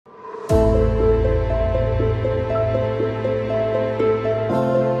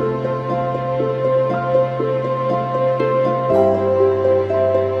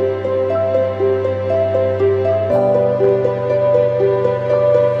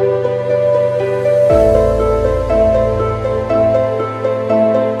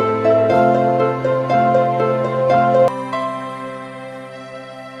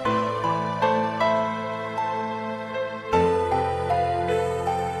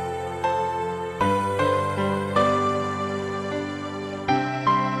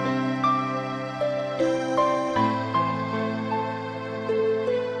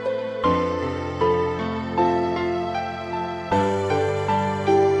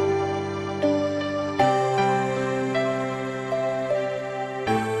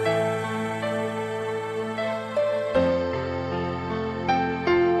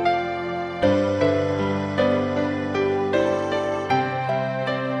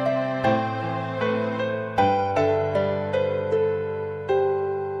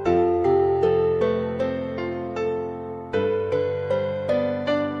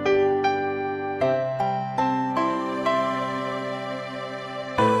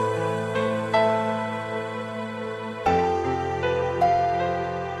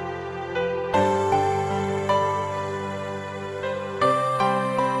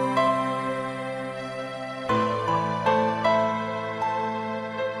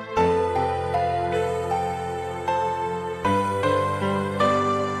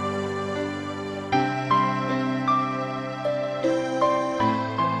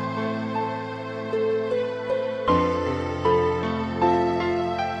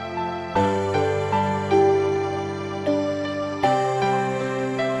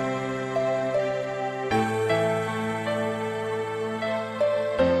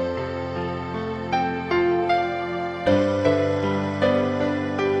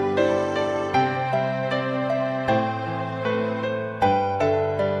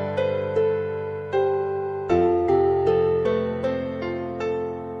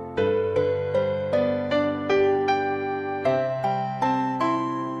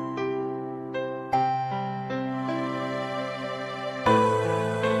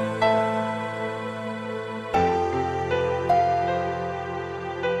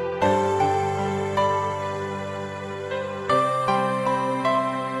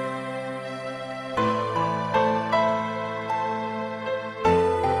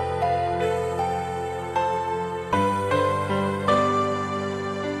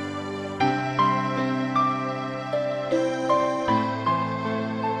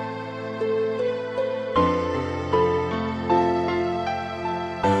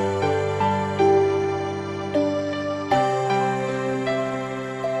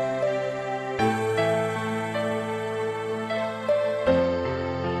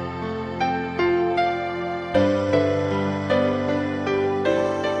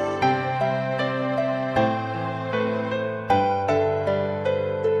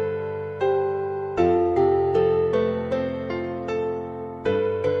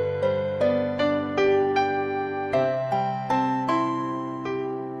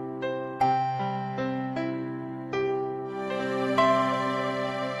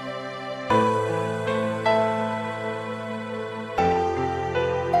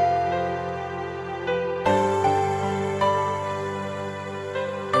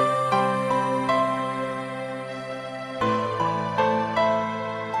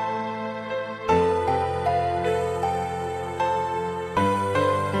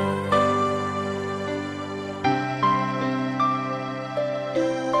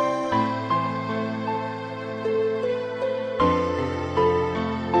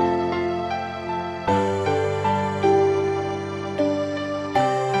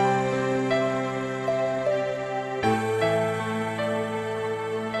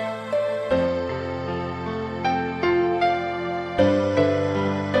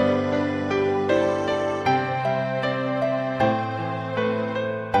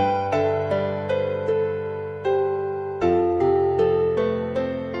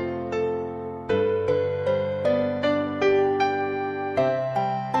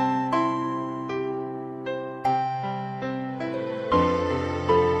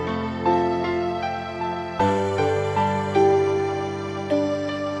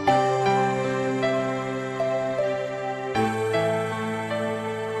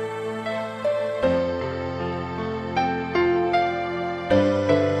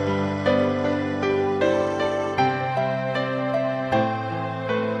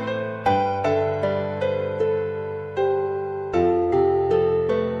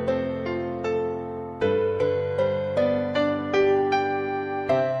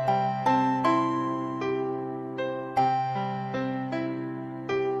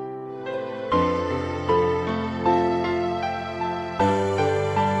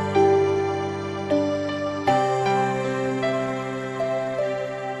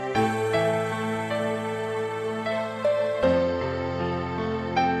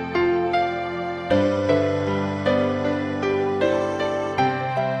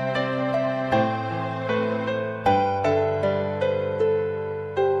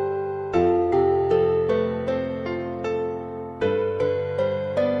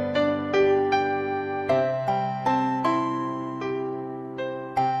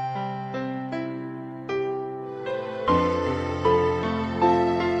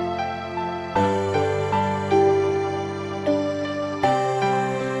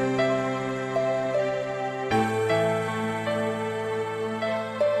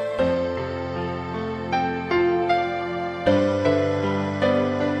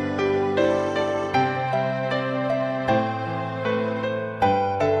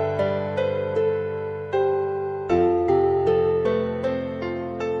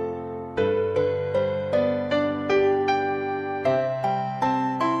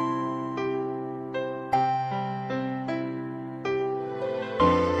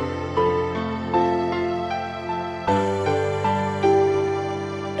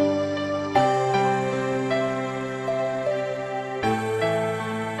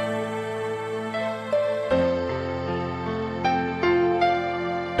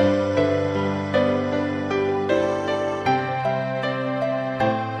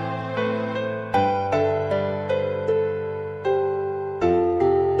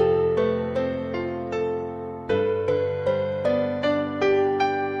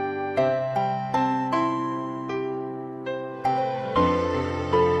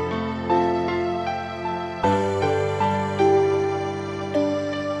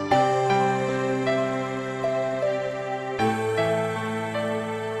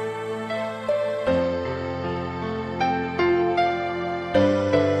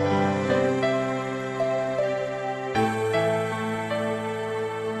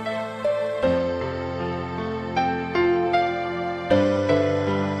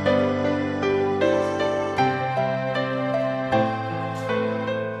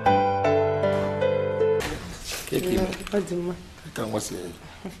Wadima. I can't watch it.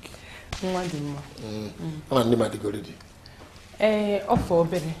 Wadima. I'm not going to go. Offer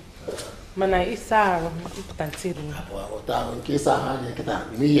Benny. Mana Isar, Tantiru. Well, in case I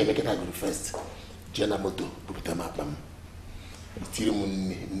had me and make it happen first. Jenna Moto, Bukitamapam.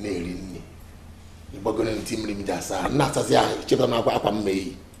 Tirimun Nailing. Bogon Tim Limjasa, not as I chip on my papa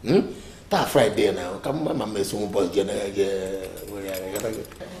may. That Friday now, come my mamma, some boy Jenna.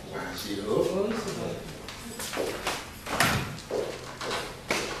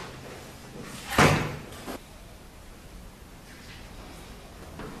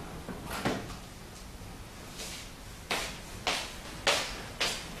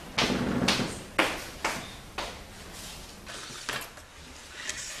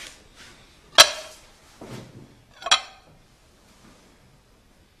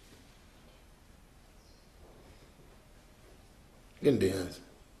 Get there.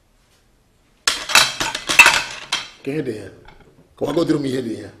 Get there. Come on, go through me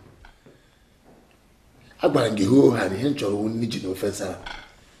here. I'm going to go and hint your own Nigerian offense.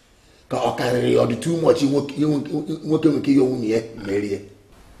 Can carry or the too much you work with your own yet, Mary.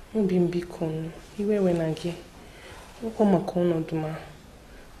 Bimbi con, you were when I get. Come a corner to my.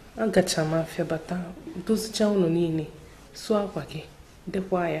 I got some mafia, but those chown on ini. Swapaki, the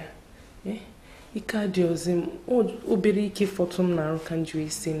wire. Ikadiozim obere ike fotum na aruka nju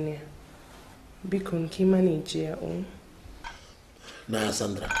isi nne biko nke manage ya o na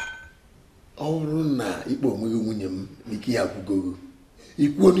Sandra ọrụ na ikpo onwe nwunye m n'ike ya gwugo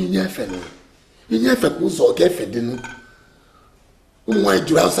ikwu n'inye efe no inye efe ka ụzọ ka efe dinu ụmụ nwanyị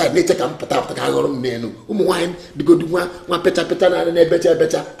juru outside na-eche ka m pụta ka aghọrọ m n'elu ụmụ nwanyị bigodu nwa pecha na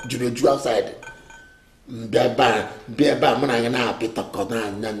ebecha juru eju outside bịa ba mụ na anya na-apị tọkọ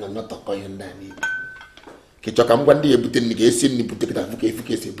na tọkọ ihe ndị a niile ka ịchọ ka m gwa ndị ebute nri ka esi nri bute kịta ka efu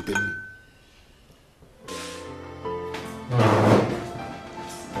ka esi ebute nri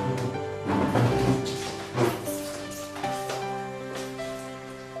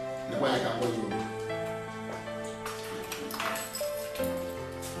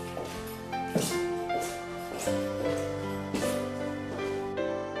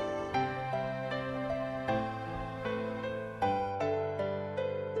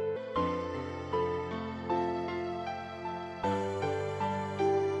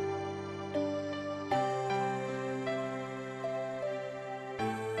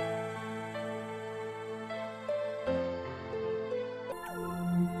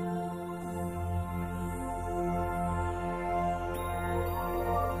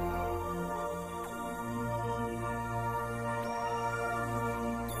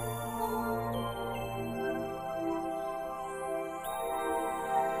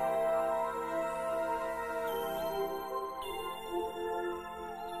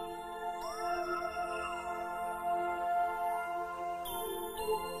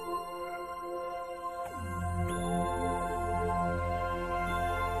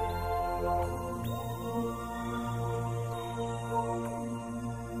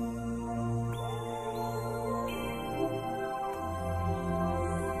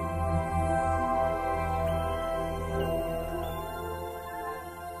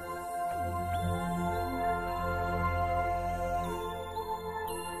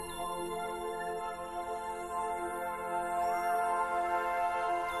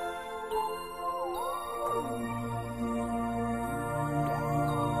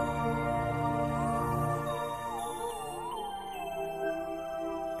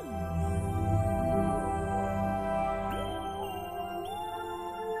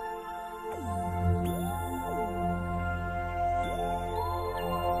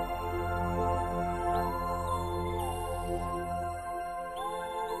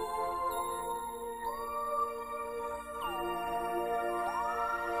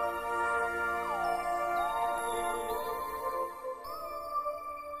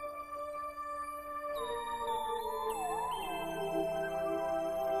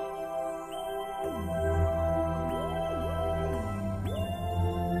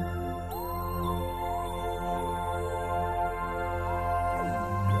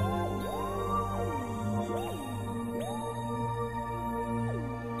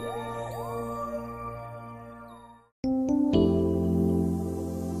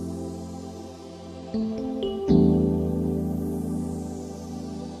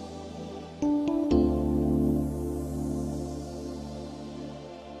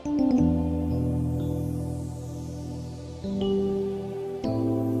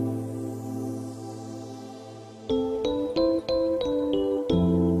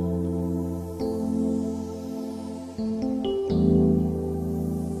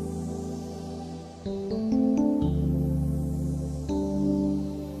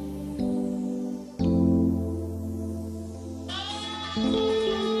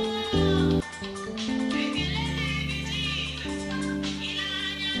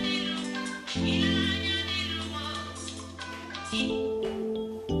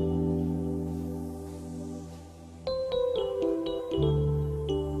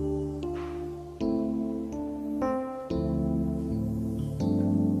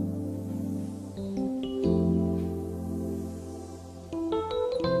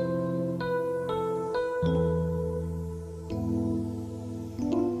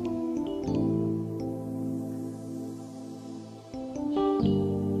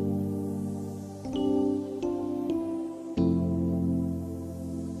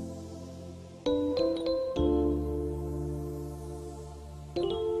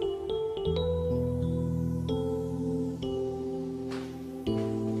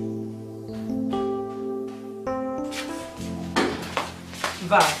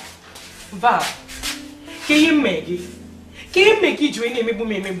Va. Ke megi. Ke megi ju ene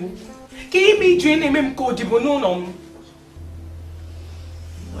mebu. Ke me ju ene mem ko dibo no no.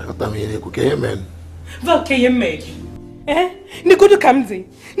 Ata me ne ku ke men. Va ke megi. Ni godu kamzi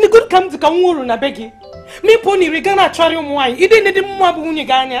ka nwuru na begi. Me poni riga na achari umwai. Ide ne di mwa bu unye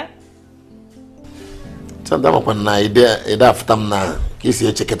ganya. Sanda makwa na ide afutam na kisi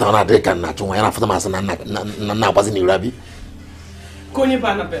echeketa na de kan na chunwa yana afutam asa na abazi ni rabi. Konye ba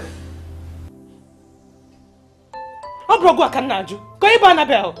Annabelle. Obrogo aka na aju. Konye ba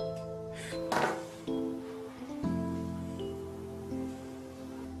Annabelle.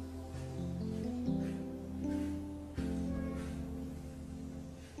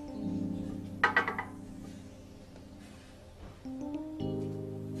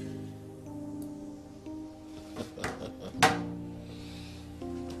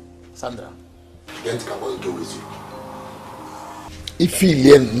 Sandra, get come on go with you. If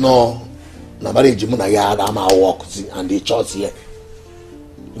you no na marriage mu na ya da ma work and the church here.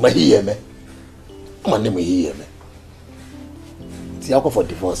 Ma hear me. Come on, me hear me. See how for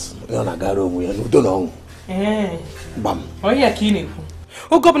divorce. You na garo mu ya no do no. Bam. O ya ki na-ekwu.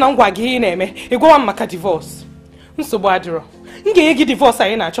 Ogo bụ na ngwa gị na-eme, ịgwawa m maka divorce. Nsogbu adịrọ. M ga-enye gị divorce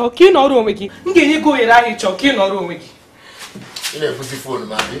anyị na-achọ ka ị nọrọ onwe gị. M ga-enye gị ohere ahụ ịchọ ka ị nọrọ onwe gị. Ị na-efuzi phone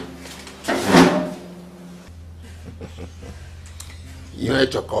ma bi. You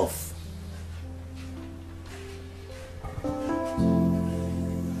had your cough.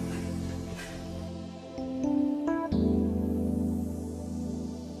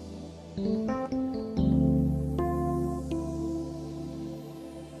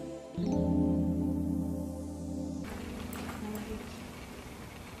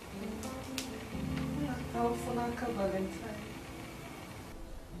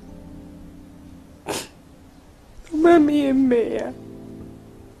 Mami emeya.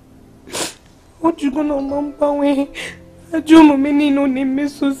 Ojugo no mbawe. Ajumo menino ni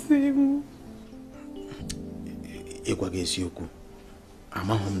mesosi. Ekwa gesi okwu.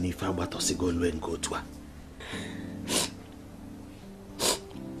 Amahom ni ife agbatosigo lue nke otu a.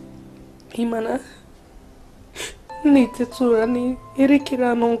 Imana. Ni tetura ni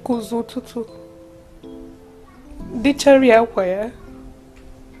erikira no nkuzu ụtụtụ. Dichari akwa ya.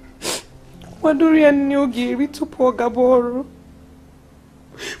 Kwadoro ya nne oge eri tupu ọ gaba ọrụ.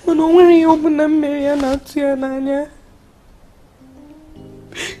 Mana o nwere ihe ọbụla mmeri ya na-atụ ya n'anya.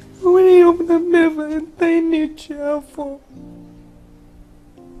 O nwere ihe ọbụla mmeri Valentine na-echi afọ.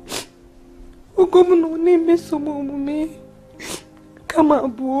 Oge ọbụla ọ na-emeso m omume kama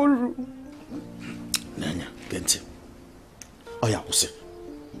abụ ọrụ. N'anya, gentị. Ọ ya kwụsị.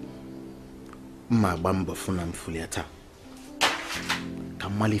 Mma agba mbọ fụ na mfuli ya taa. Ka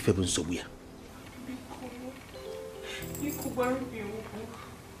mmali ife bụ nsogbu ya.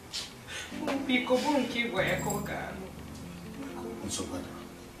 Biko bụ nke igwe ya ka ọ ga-anụ. Nsogbu ada.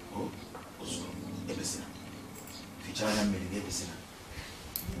 Ozu, ebesina. Fichara na mmiri ga-ebesina.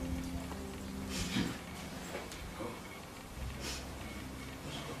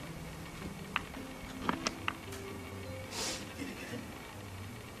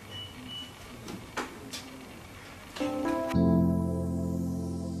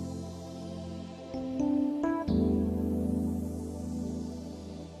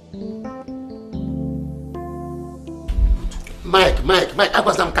 Mike, I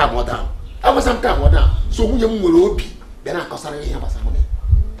was some calm down. So when you will be, then I cost any of us.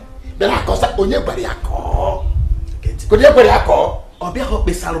 Then I cost only body a call. Could you put a call? Or be a hot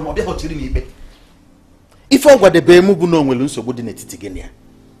salon or be hot chili. If I were the Bemubu no will lose so good in it again.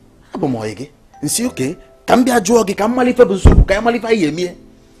 Abomoige, and see okay, can be a jog, can malifable so can malify me.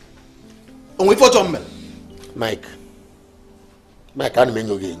 Only for John Mike, can't mean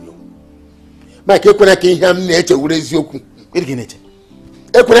you again. Mike, you couldn't hear nature with his yoke.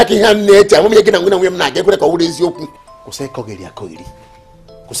 Ekwena ihe na-eche amụ ihe gị na nwunye m na-aga ekwena ka ọ wụrụ eziokwu. Kwụsị ịkọgịrị akọgịrị.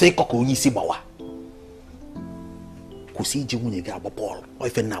 Kwụsị ịkọ ka onye isi gbawa. Kwụsị iji nwunye gị agba bọọlụ. Ọ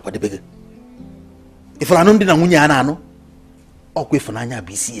ife na-akwadebe gị. Ifeanụ ndị na nwunye a na-anụ. Ọkwa ịfụnanya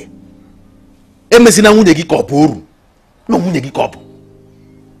bụ isi ya. Emesi na nwunye gị ka ọ bụ oru. Na nwunye gị ka ọ bụ.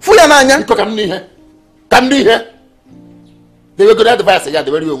 Fụ ya n'anya. Ịkọ ka m n'ihe. Dewe good advice ya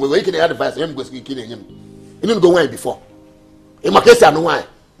dewere onwe ike na advice ya m gosiri ike na-enye m. Inu go nwaanyị before. In my case, I know why.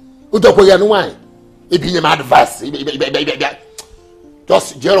 Udopo ya no why. Ibinye my advice.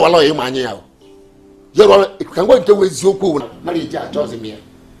 Just jero wala e manye ya. Jero can go into with yoku marriage a choose me.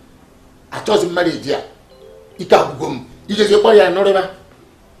 I chose marriage ya. Ika bugum. You just your boy ya no reba.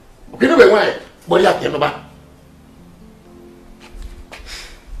 Okay no be why. Boy ya ke no ba.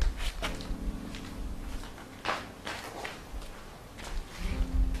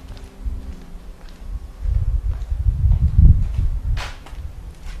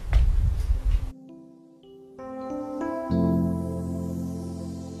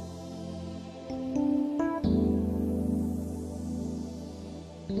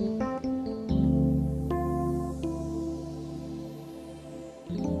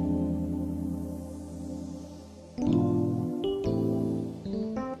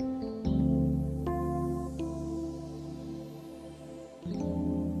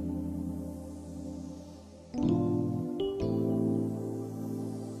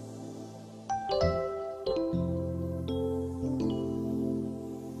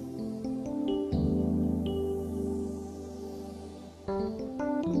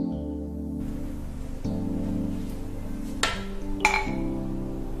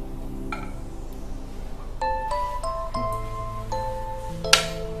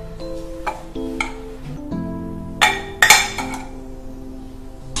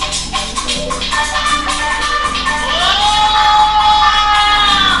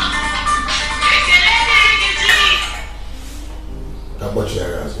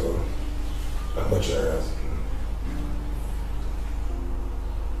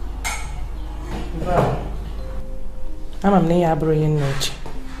 Ama m na ya abụrụ ihe nna echi.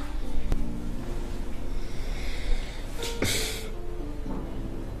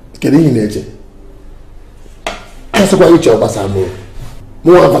 Kedu ihe na-eche? Asịkwa uche ọgbasa mụ.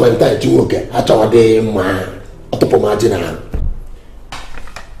 Mụ nwa Valentine Chinwoke achọwadị mma ọtụpụ m ajị na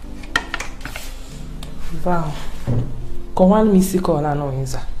Val, kọwalụ m isi ka ọ na-anọghị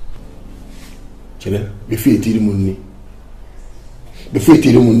nza. Chere, befe etiri m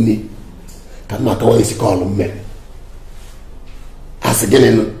nni. Ka m matawa isi ka ọlụ mme. Asị gịnị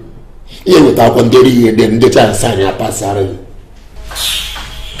nụ? Ihe nweta akwụkwọ nderi ihe dị ndecha nsị anyị apasara gị.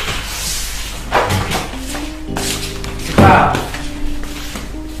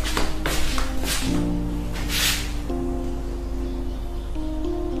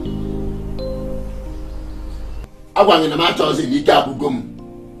 Agwanyere na m achọghịzi na ike agwụgo m.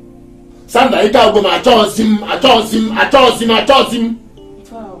 Sandra, ike agwụgo m achọghịzi m.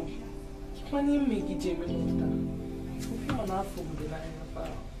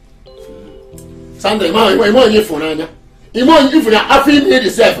 Sandra, ime onye ịfụ n'anya. Ime onye ịfụ na afọ ime dị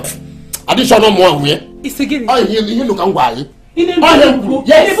sef. Adịshọn ụmụ ahụ ya. Ọ ihe nụ ka m gwa gị.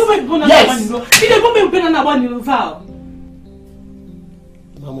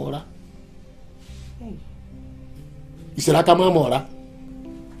 Mamora. Isere aka mamora.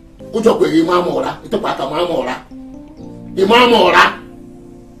 Ụjọ kweghị mamora. Ịtụkwa aka mamora. Mamora.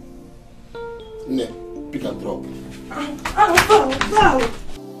 Nne, pick and drop.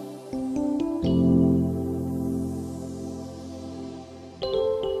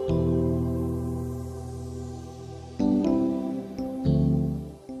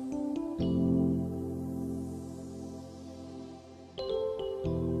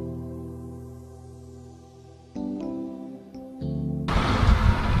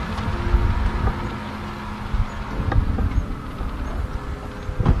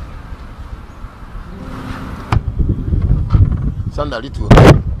 Sandra, let's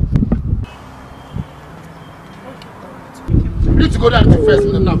go down to first.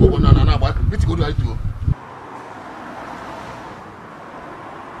 Let's go down to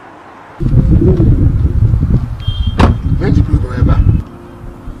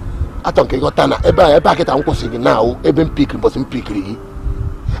Atonke gotana eba kita nkwụsị now ebe mpikiri bosi mpikiri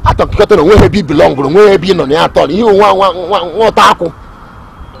atonke gotana onwe ebe belong bro onwe ebe no na atọ ihe nwa ọtakụ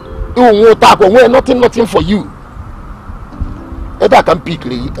onwe nothing for you ebe aka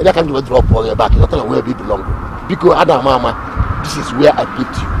mpikiri ebe aka nwe drop ebe aka gotana onwe ebe belong because Adam mama this is where I put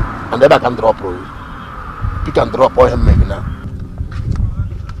you and ebe aka drop pick and drop all him make now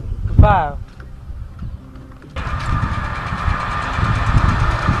Wow.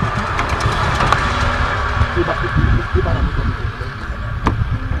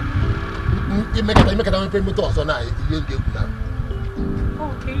 You make it pay me to us now. You ain't get now.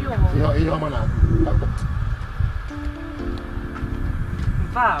 Okay, you're man.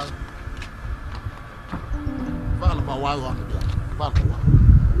 Val. Val, my wife. Val.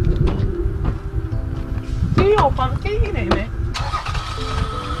 Cái open cái này nè.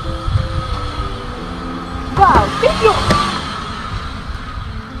 Val, cái gì?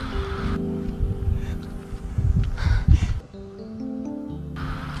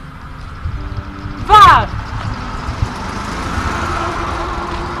 Val.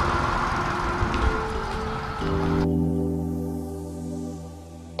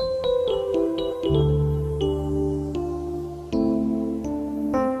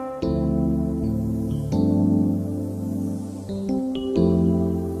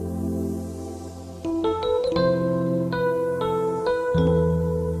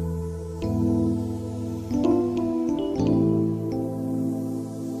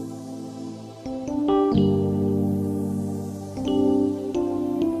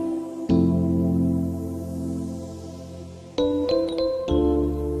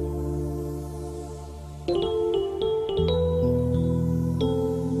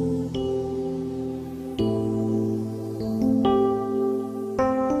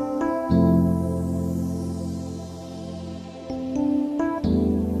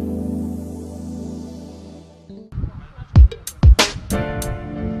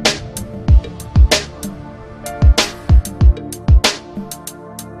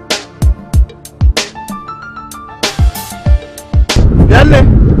 Yanne.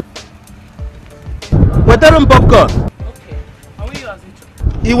 Wetere popcorn. Okay. How are you as it?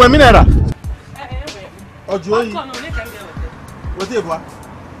 Iwe mineral. Ojo yi. What if what?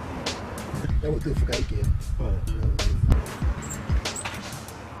 What if I get?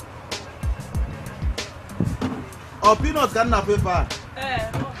 Oh, peanuts can na paper.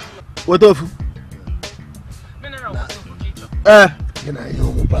 What if? Mineral. You know,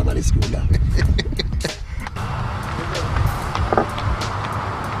 you primary school.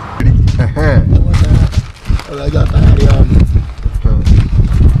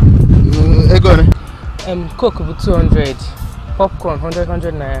 Coke for 200, popcorn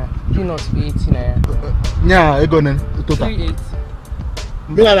 100 naira, peanuts for 80 naira. Yeah, Egonen, total. 380.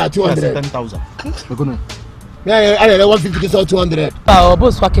 Me na 200. 10,000. Egonen. Me I 150 to 200. Ah,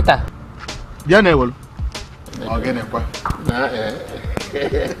 boss wakita. Bien ewol. Ogene kwa.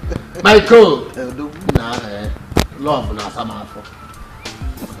 Michael. Na love na sama afọ.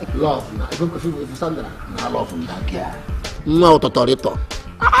 Love na if Sandra na love na kia. Nwa ototorito.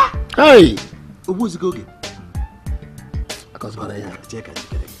 Hey. Obuzi goge. Because bara ya check it.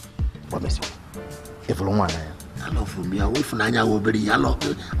 What mess? If you want I love me. I wait for nanya oberi. I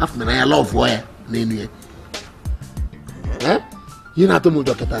love. After me I love where nenu. Eh? You na to mu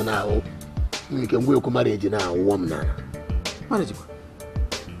doketa na o. You can go to marriage now, woman. Marriage.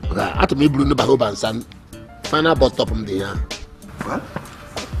 Okay, at me blue no baho bansan. Final bus stop from there. What?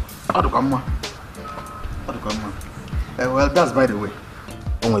 How to come? Well, that's by the way.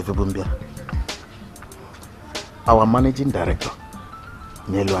 Only for Bumbia. Our managing director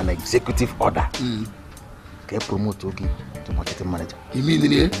made an executive order to promote Ogi to marketing manager. You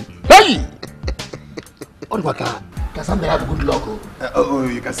mean it? Hey! What about that? Cassandra have good luck. Oh,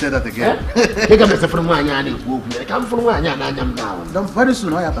 you can say that again. They come from Wanyani. They come from Wanyana. I am now. Very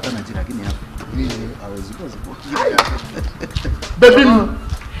soon, I have a Nigeria. I was supposed Baby.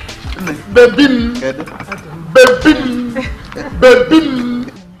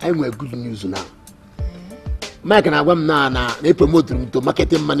 I'm a good news now. Mike and I want now. They promote him to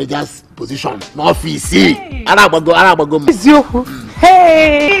marketing manager's position. No office. Arabago.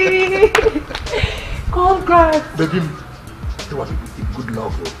 Hey! Congrats! Baby, it was a good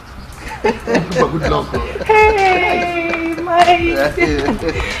luck. Good luck. Hey, Mike!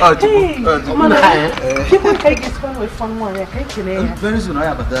 People take this one with fun one. Very soon, I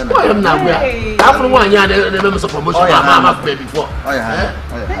have a done. I am now. After 1 year, they remember promotion. I'm a baby before.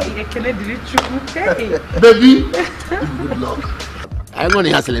 Hey, can I delete you? Hey, baby, good luck. I'm going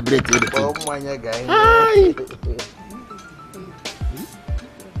to celebrate everything. Oh, my guy. Hi.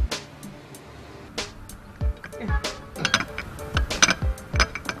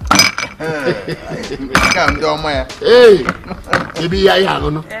 Hey, maybe I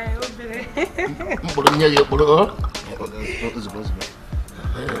am no.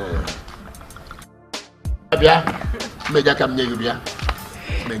 Abia, meja kam nye yubia.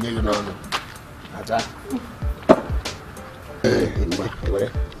 Menye you no no. Ata.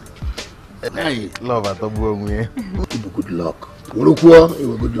 Hey, love at the boom. Good luck. Wulukuo,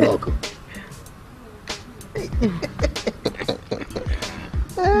 you good luck.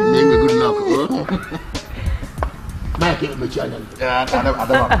 Good luck. Mike, I'm channel.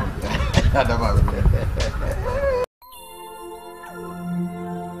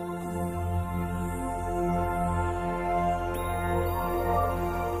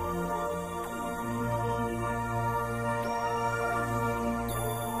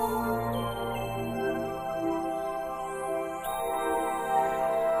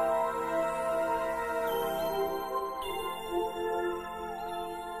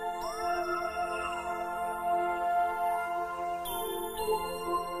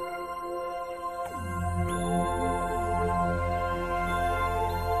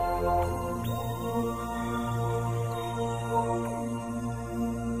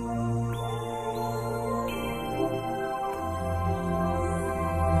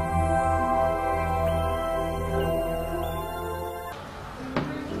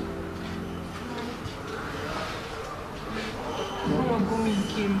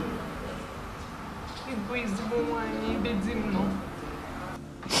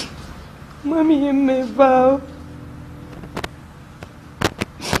 Mami emeva.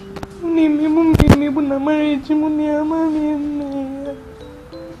 Mimi buna marriage muni amani eme.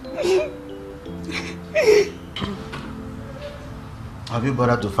 Have you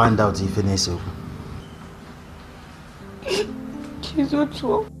bothered to find out if it is so? She's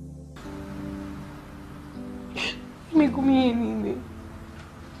also. Me gumi nini.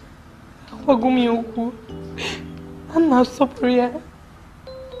 Wagumi oku. Ana sopria.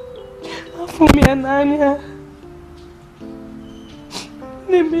 Afumi anania.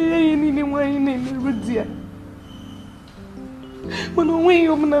 Neme ni why name Rudia. When we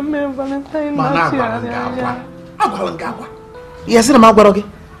open a man Valentine. Yes,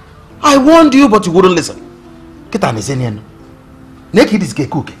 I warned you, but you wouldn't listen. Get on his Indian. Naked is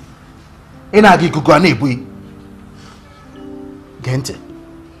cook. And I get cook on a boy. Gente,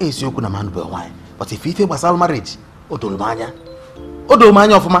 is you could a man be wine. But if it was our marriage, Odomania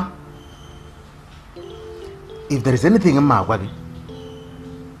of ma. If there is anything in my wagon,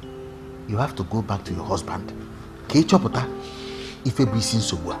 you have to go back to your husband. Kechopota, if a be seen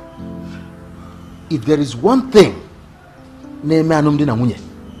so well. If there is one thing, name me anum dina munye,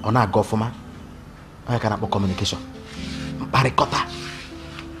 on our government, I can have communication. Parikota.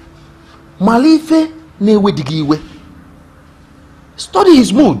 Malife ne we digiwe. Study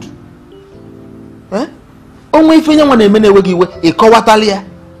his mood. Onwe ife nya wana emene we giwe, ikowatalia.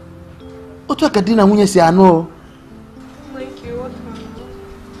 Otu akadina munye si ano.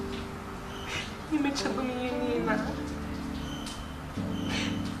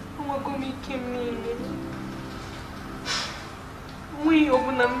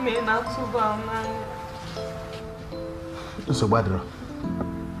 So badro.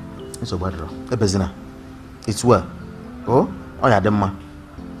 Ebezina. It's well. Oh, ya demma.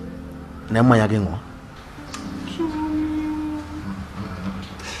 Na mma ya gị nwa.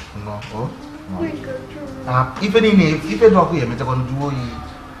 Oh. Ife ni ife do ku ye mete ko ndu oyi.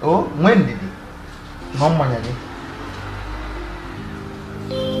 Oh, when did it? No mma ya gị.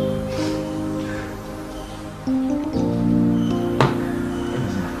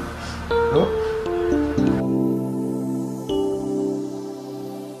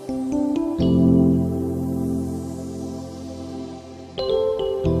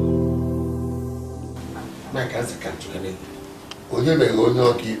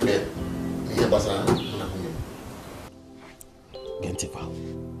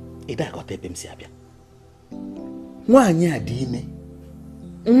 Nwaanyị a dị ime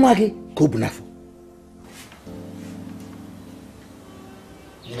nwa gị ka o bu n'afọ.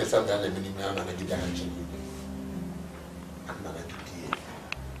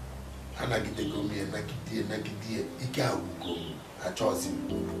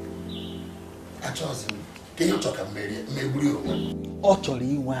 Ọ chọrọ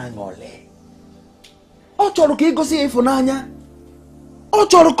inwe anya ole. Ọ chọrọ ka igosi ya ịfụnanya. Ọ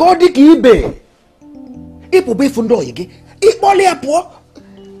chọrọ ka ọ dị ka ibe. Ịpụba ịfụ ndị oyi gị, ịkpọli ya pụọ,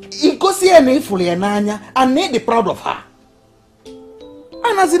 igosi ya na ịfụrụ ya n'anya, and na ị dị proud of her.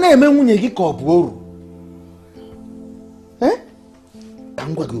 Anazi na-eme nwunye gị ka ọ bụ oru. Ka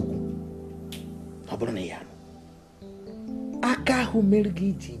m gwa gị okwu, ọ bụrụ na ya aka ahụ mere gị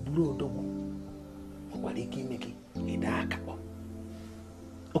iji bụrụ odogwu, ọ gwara ike ime gị ịda aka kpọ.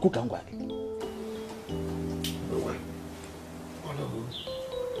 Okwu ka m gwa gị.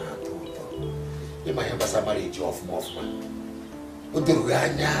 Ima ya basa marriage of Mofma.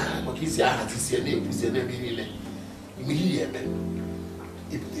 Uduruganya, makisi aha tisiene, busene minine. Imihiye men.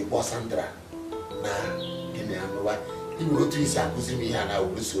 Ibu the boss Sandra. Na gine anwa. You wrote to his accusing me and I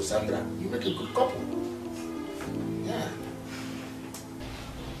will so Sandra. You make a good couple. Yeah.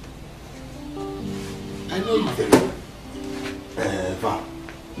 I know you very well. Val.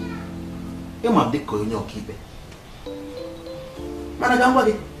 You might be calling your keeper.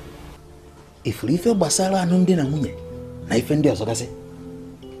 Managamba. If we feel basala and Undina Munye, I find the Osogase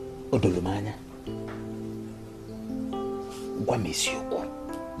Odolumania. What miss you?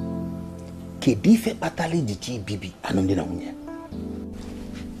 Kedife Patali G Bibi and Undina Munye.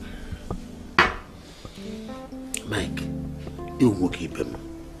 Mike, you will keep him.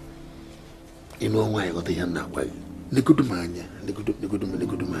 You know why I got the hand now. The good mania, the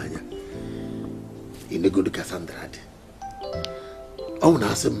good mania. In the good Cassandra. Oh,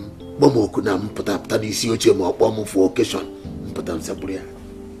 Nassim. Momo could not put up that is your gym or bomb for occasion, put on Saburia.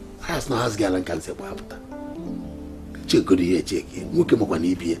 Has no house gallant can say, Check good here, check. Look at one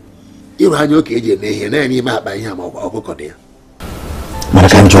EB. You had your cage and any map by him or Cocodia. But I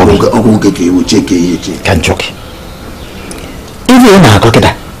can't joke. Oh, you check it. Can't joke. If you're not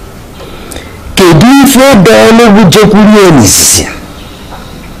cockada, can you for the Jacqueline?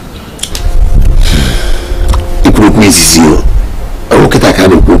 It would miss you. Oh, get that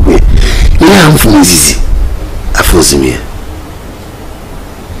kind of book. I'm from Mississippi. I force me.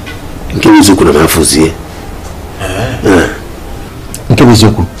 Nkebizoku na mafuzi.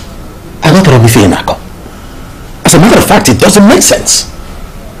 Nkebizoku. I don't know if you're not. As a matter of fact, it doesn't make sense.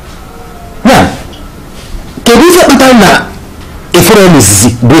 Now, can you get the now? If you're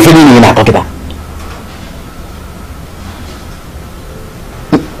Mississippi, briefly in a pocket.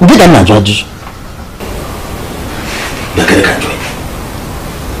 Get a judge.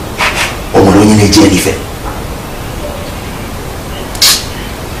 onye na-eji elife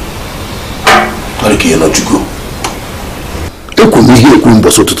ọrụ ka ịnọ Chukwu ekwu m ihe ekwu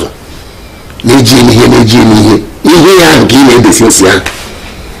mbọsị ụtụtụ na-eji ihe ya ahụ ka ị na-edesi nsị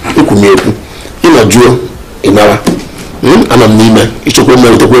ahụ ekwu m ekwu ịnọ jụọ ịnawa anọ m n'ime ịchọkwa mma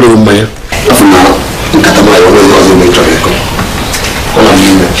wetakwere m mmanya afọ na nkata mmanya onwe ihe ọzọ na-echọrọ ịkọ ọ nọ m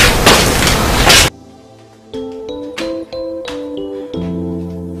n'ime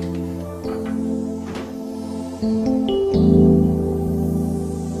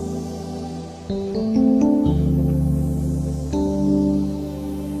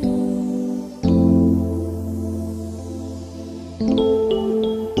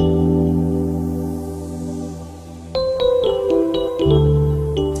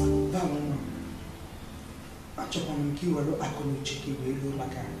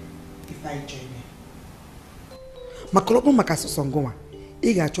maka ọ bụ maka asụsụ ngụwa ị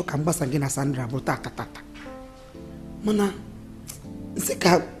ga-achọ ka mgbasa gị na Sandra bụrụ tata mana nsị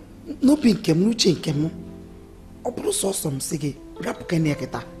ka n'obi nke m n'uche nke m ọ bụrụ sọsọ m sị gị rapụ Kenya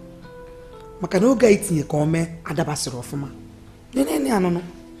kịta maka na oge a itinye ka o mee adabasịrị ọfụma nene anụnụ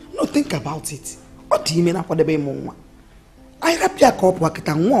no think about it ọ dị ime na-akwadebe ịmụ nwa anyị rapịa ka ọ pụọ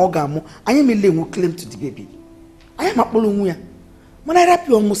kịta nwa ọ ga-amụ anyị mele enwe claim to the baby anyị makpọrọ onwe ya mana anyị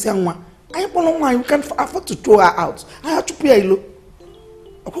rapịa ọmụsịa nwa anyị kpọrọ nwa anyị we can afford to throw her out anyị achụpụ ya ilo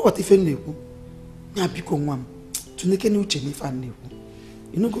ọkwụkwọta ife m na-ekwu ya biko nwa m tụneke n'uche n'ife a na-ekwu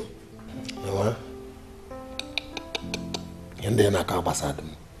ịnụgo ihe ndị na-aka gbasara m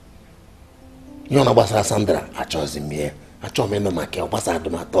ihe ọ na-gbasara Sandra achọghịzi m ihe achọghị m ịnụ maka gbasara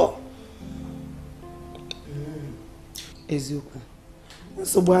m atọ eziokwu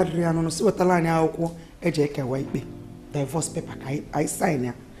nsogbu adịrị ya n'ọnụ si wetara anyị akwụkwọ eji ekewa ikpe divorce paper ka anyị sign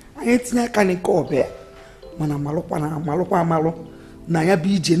ya anyị tinye aka n'ike ọbịa mana amalụkwa amalụ na ya bụ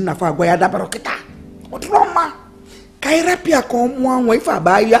ije nnafe agwa ya dabara kịta ọ dịrọ mma ka anyị rapịa ka ọ mụọ nwa ife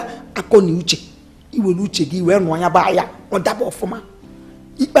aba ya akọ na uche iwere uche gị wee nụọ ya baa ya ọ daba ọfụma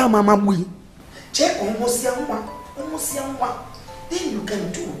ikpe amama gbuyi chee ka ọ mụsịa nwa then you can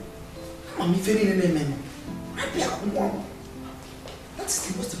do ama m ife niile na-eme rapịa ka ọ mụọ that is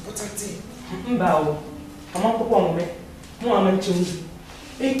the most important thing. Mba o amakwụkwọ omume mụ ama nchemzu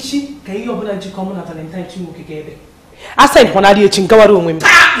echi ka ihe ọbụla jikọ mụ na Valentine Chinwoke ga-ebe asa ịhụnarị echi ngawara onwe m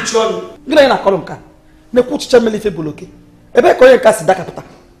kpuchi ọnụ gị na akọrọ nka na-ekwu ụchịcha mmele ife bụloke ebe ka onye nka si dakapụta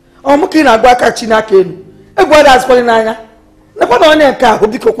ọmụ ka ị na-agụ aka chi n'aka elu egwu ada azụkwanye n'anya nekwa na onye nke ahụ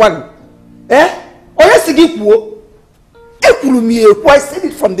biko kwanụ onye si gị kwuo ekwuru m ya ekwu I said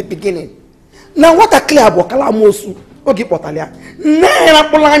it from the beginning na nwatakịrị abụọ kala amoosu oge kpọtara ya nne ya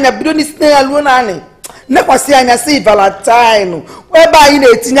na-akpụrụ anya bido n'isi nne ya luo naanị nekwasị anya si Valentine ebe anyị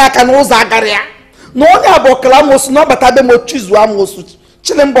na-etinye aka n'ụzọ agara ya na onye abụọ kala amoosu na ọbata be m ochizu amoosu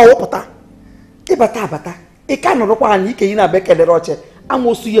chilimba wụpụta ịbata abata ị ka nọrọkwa anya ike yi na be kelere ọchị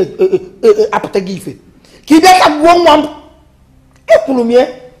amoosu ya apụta gị ife ka ị bịa ka gbuo nwa m ekwuru m ya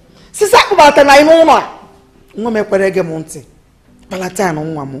sisi akpụbata na anyị n'ụlọ a nwa m ekwere gị m ntị Valentine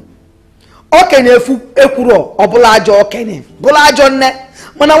nwa m okenye ekwuru ọbụla ajọ okenye bụla ajọ nne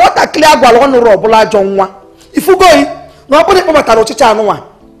mana nwatakịrị agwara ọ nụrụ ọbụla ajọ nwa ifugoyi na ọ bụrụ ịkpọbatara ọchịcha anụnwa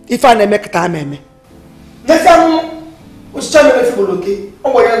ife a na-eme kịta ama eme nyezi anụ ọchịcha mere efegbolo oke ọ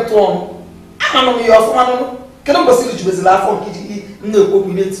gbanye ntụ ọnụ amanụ m ya ọfụma nụnụ kedu mbosi iri jubezila afọ nke iji na-ekwu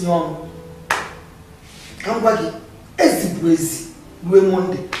okwu na-etinye ọnụ ka m gwa gị ezi bụ ezi ruo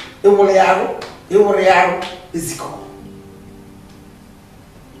Monde ewere ya arụ ezikọ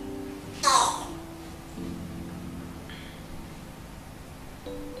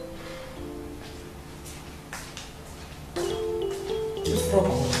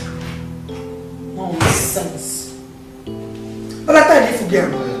nonsense. Valentine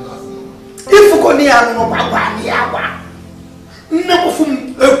ifugo ni anu gbagba ni agba nne mo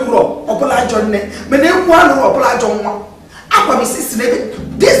fun ekuro obula ajo nne me na ekwu anu obula ajo nwa akwa mi sisi nebe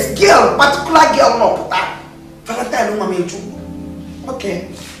this girl particular girl no puta Valentine nwa me eju okay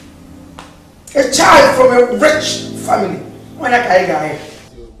a child from a rich family when I kai guy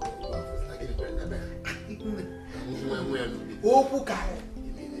obuka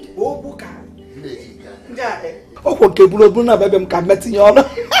okwo nke buru na bebe m ka metinye ọnụ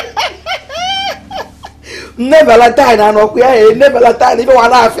nne Valentine anọkwu ya nne Valentine ibe nwa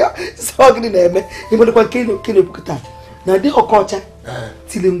na-afịa sọ gịnị na-eme ibodekwa nke na-ebukọta na dị ọkọcha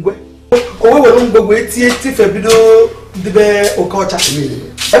tili ngwe o wewere mgbe wee tie tife bido dịbe ọkọcha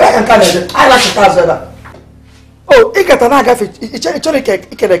ebe ka nka na-eje anyị lachịta azụ ebe a o ịkata na-agafe ịchọrọ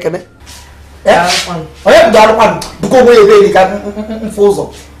ikene ekene onye bido alụkwanụ bụkọ onwe ya ebe ka mfe ụzọ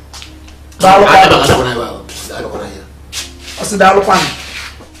ọ sị daalụkwanụ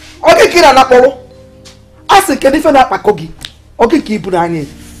oge kira na kpọrọ asị kedu ife na-akpakọ gị oge ka ibu n'anya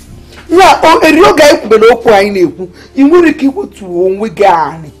ya eri oge anyị kwubere okwu anyị na-ekwu ị nwere ike ikwetu onwe gị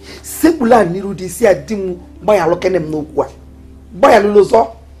anyị sekpula n'iru dị isi adị m gbanyalụ kene m n'okwu a gbanyalụ ụzọ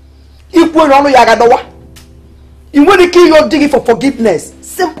ikwu onye ọnụ ya agadawa ị nwere ike ịyọ dị gị for forgiveness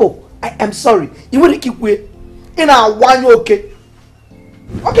simple I am sorry ị nwere ike ikwe ị na-awanye oke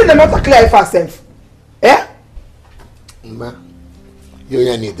oke na meta clear for self mma ihe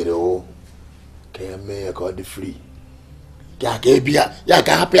onye na-edere o ka ya mee ya ka ọ dị free ya ka ebia ya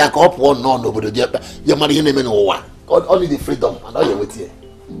ka hapụ ya ka ọ pụọ nnọọ n'obodo ya mara ihe na-eme n'ụwa ọ dị freedom and ọ ya enweta ya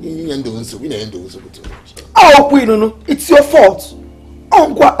inye ndụ nsogbu na ndụ nsogbu okwu inunu it's your fault ọ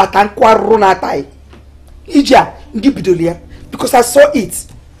ngwa akpata nkụ arụrụ na-ataghị iji a ndị bidoro ya because I saw it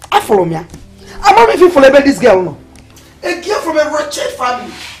afụrụ m ya ama m ife ebe this girl nọ a girl from a wretched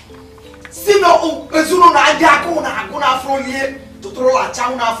family si na ezinụlọ na-adị akụ na agụ na afro lie tụtụrụ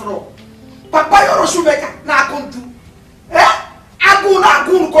achanwụ na afro papa yọrọ shumeka na akụ ntu agụ na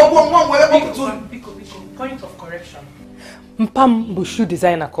agụ nke ọgbọ nwa nwere kpọpụtụ point of correction. Mpam bụ shoe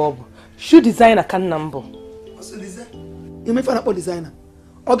designer ka ọ bụ shoe designer ka nna m bụ imefe na-akpọ designer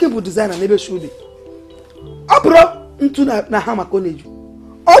ọ gị bụ designer n'ebe shoe dị ọ bụrụ ntu na ha maka ọ na-eju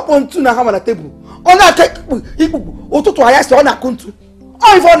ọ bụ ntu na ha ma na tebụl ọ na-aka ikpukpu ụtụtụ anya si ọ na-akụ ntu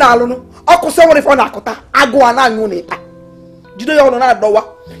ọ ife ọ na-alụnụ ọkụsị nwere ife ọ na-akụta agụụ a na-anyụ na ịta jide ya ọnụ na-adọwa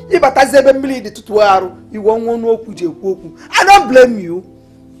ịbatazi ebe mmiri dị tutu arụ iwe ọnwụ n'okwu ji ekwu okwu I don't blame you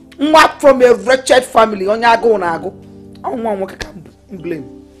nwa from a wretched family onye agụụ na-agụ nwa nwoke ka blame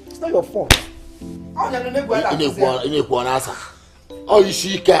it's not your fault ị na-ekwu ọ na-asa ọ isi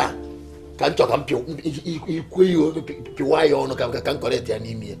ike a ka m chọ ka m ikwe ya pịwa ya ọnụ ka m kọrekt ya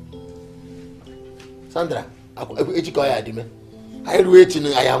n'ime ya Sandra echi ka ọ ya adịme anyị ruo echi na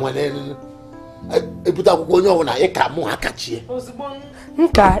ya nwere ebute akwụkwọ onye ọbụla ịka mụ ha kachie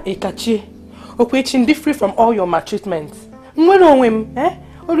nka ịkachie okwu echi ndị free from all your maltreatment nwere onwe m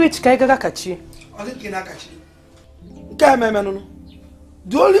olu echi ka anyị gaga kachie nke a memenụnụ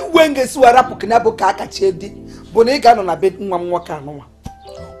the only way m ga-esi were rapụ kina bụ ka akachie dị bụ na ị ga-anọ na be nwa m nwoke anụnwa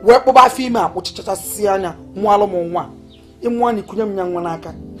wee kpụba afọ ime akpụchichachasị anya mụalụ m nwa ịmụọ na ikunye m ya nwa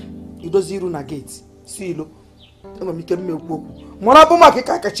n'aka idozi iru na geeti si ilo enwere m ike m ekwu okwu mara bụ maka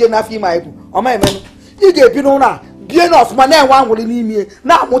ka akachie n'afọ ime anyị bụ ọma emenụ ị ga-ebi n'ụlọ a bie na ọfụma na-enwe anwụrị n'ime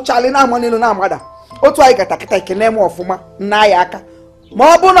na-amụchalị na-ama n'elu na-amada otu anyị gata kịta ike na-eme ọfụma nna ya aka ma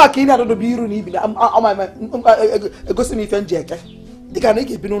ọ bụrụ na ka ị na-adọdobe iru na ibi egosi m ife m ji eke dịka na ị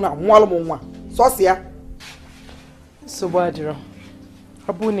ga-ebi n'ụlọ a mụalụ m nwa sọsị ya nsogbu adịrọ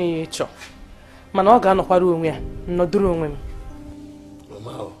ọ bụrụ na ya ịchọ mana ọ ga-anọkwara onwe ya nnọdụrụ onwe m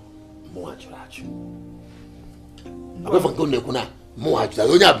na-ekwu na mụnwa jụtara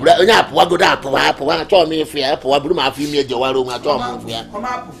onye apụwagodo apụwa achọọ m ịfụ ya apụwa bụrụ m afọ ime ejewara onwe achọọ m ịfụ ya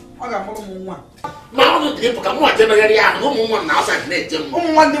ma ọ dị ịpụ ka mụnwa jenagharị ya na ụmụ nwa na-asa na-eche m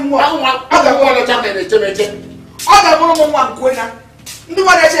ụmụ ndị mmụọ ọcha na-eche m eche ọ ga-abụrụ ụmụ nwa nke na ndị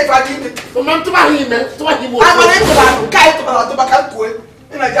nwere eche ife adị ime ma ntụbaghị ime amara ịtụbara nke anyị tụbara atụba ka nkue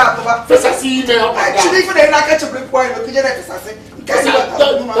ị na-eje atụba fesasị ime chiri ife na ị na-aka chebere ikwu anyị n'oke jere efesasị nke anyị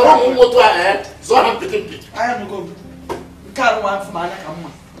zụọ ha mpịtịmpị anya nụgo m nke a nwa afọ anya ka mma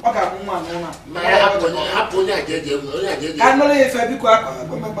ọ ga-abụ nwa n'ụlọ hapụ onye a ga-eje ka nọrọ ya efe biko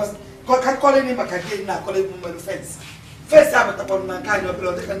ka kọrị maka gị na-akọrọ egwu mmerụ fensị abatakwara na nke anyị obere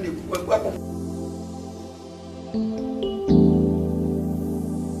ọ dịka na-ekwu egwu akpọ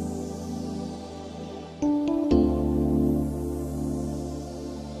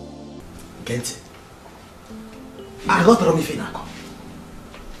ntị aghọtara m ife na-akọ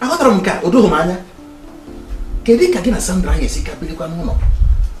aghọtara m nke a o doghị m anya kedu ka gị na Sandra anyị esi ka birikwa n'ụlọ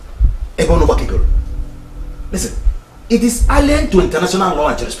ebe ọnụ gbakegoro listen it is alien to international law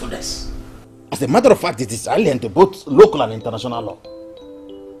and jurisprudence as a matter of fact it is alien to both local and international law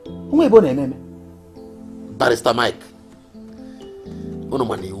onwe ebe ọ na-eme eme Barrister Mike ụnụ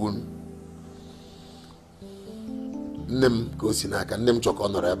ma na iwu nne m ka o si n'aka nne m chọ ka ọ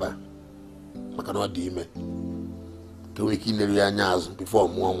nọrọ ebe a maka na ọ dị ime ka nwee ike ineru ya anya azụ bifo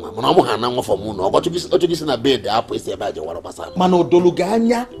mụọ nwa mana ọ mụ ha na nwa fọm ụlọ ọchọgị si na bed apụ isi ebe a jewara gbasara mana odolu gị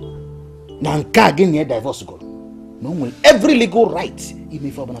anya na nke a gị nye divorce goro na o nwere every legal right ime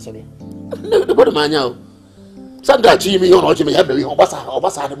ife ọbụla sọrọ ya debọdụ m anya o Sandra achọ ime ihe ọ chọrọ ya mere ihe ọ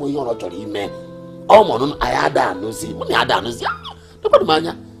gbasara m ihe ọ chọrọ ime ọ mụrụ anyị ada anụzi mụ na ya ada anụzi debọdụ m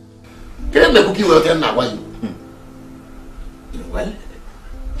anya kere mmekwu ka iwe oke nna agwa ya well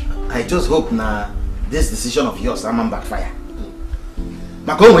I just hope na this decision of yours am backfire.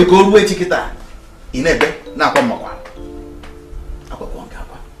 Maka onwe ike oruo echi kịta ị na-ebe na-akwa mmakwa. Akwakwa nke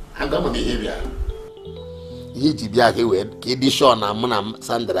akwa. Aga m ihe bịa. ihe ji bịa ka ịdị shọ na mụ na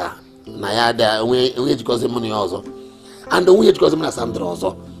Sandra na ya dị onwe ejikọzi mụ na ya ọzọ and onwe ejikọzi mụ na Sandra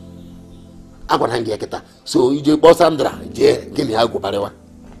ọzọ agwara m gị kịta so ije kpọọ Sandra jee gị na ya gwụbarịwa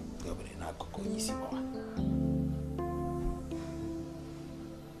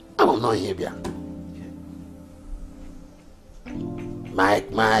ama m nọ ihe bịa Mike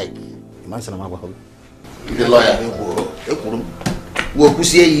ndị lọya ekwuru m wee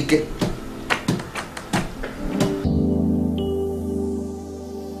kwụsie ya ike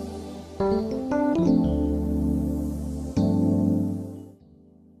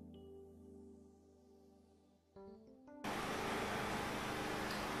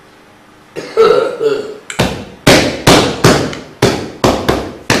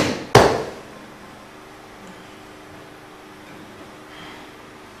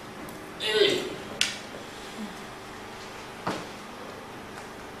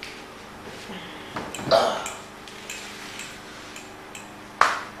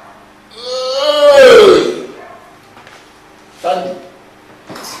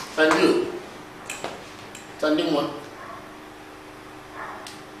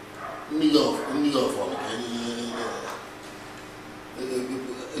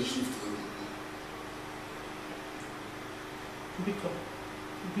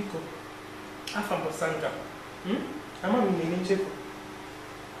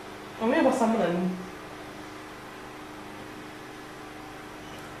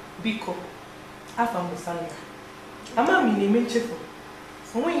Biko, afa m Sandra. Ama m na-eme nchefu.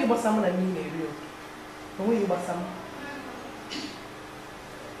 Onweghị gbasa m na m na-eri oke. Onweghị gbasa m.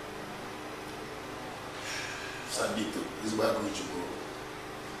 Sandito, ezigbo aka uchukwu.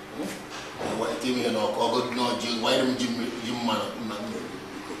 Ite ime na ọkọ ọgọdụ n'ọjị, wanyere m ji mma na m na-eri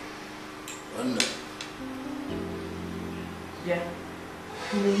biko. Nwanne. Ya,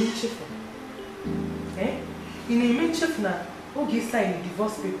 ị na-eme nchefu. Ị na-eme nchefu na oge sign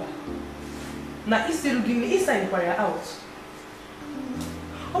divorce paper na isiru gị sign kwara ya out.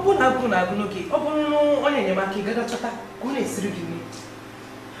 Ọ bụ na agụ n'oge, ọ bụrụ onye enyemaka ị gaga chọta ka ọ na-esiri gị nne.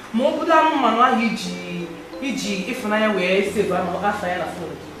 Ma ọ bụrụ anụmanụ ahụ iji ịfụnanya wee save afa ya na fon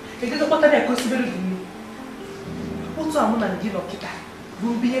gị. Ị gaga kpọtara ya ka o sibere gị nne. Otu a mụ na gị nọ kịta bụ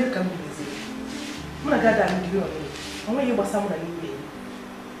mbinyere ka m biziri. Mụ na gị agaghị ndị ọnụ. Onweghị gbasa mụ na n'ime ya.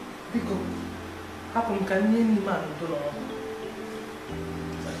 Biko, hapụ m ka nye n'ime a n'udo n'ọrụ.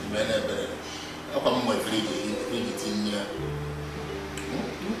 Akwa m nwere friji tinye ya.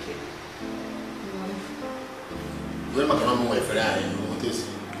 Wee maka na m nwere fere anyị otu esi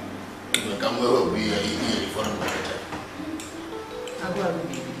ka m wee wepụ ihe rifọrọ m kacha.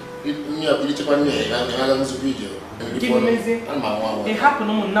 Nye ya bụrụ chekwa nne ya aga nzukọ ije. Ị hapụ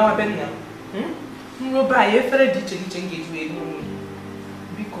na ụmụnna wa be nna m. Nrobe anyị efere dị iche iche m ga-eji wee rie nri.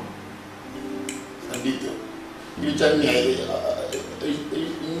 Biko. Sandito, iricha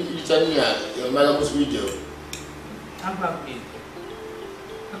nne ya mara nzukọ ije.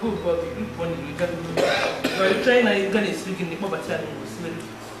 Go Bobby, you want to get while you're trying to get a sleep in the poverty and smell.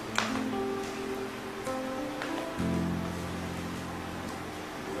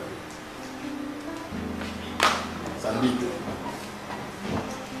 Sandito.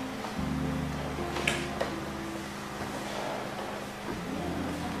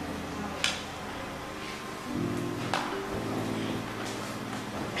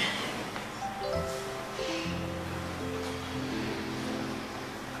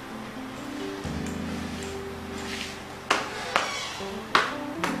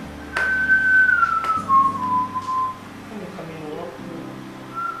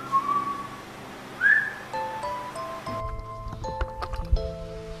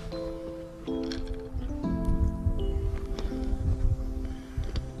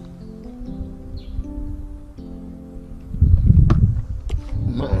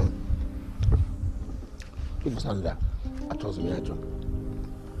 Sandra, achọzụ m ya achọ.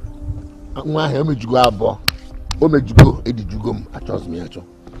 Nwa ahụ emejugo abụọ, o mejugo edijugo m, achọzụ m ya achọ.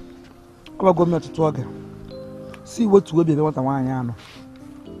 Ọ gbago m ọtụtụ oge. Si wetu obi ebe nwata nwaanyị anọ.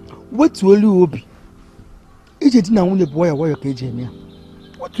 Wetu olu obi. Ije di na nwunye bụ wayọ ka eji eme ya.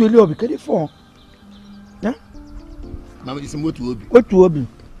 Wetu olu obi kedụ fọ. Ya? Mama isi m wetu obi. Wetu obi.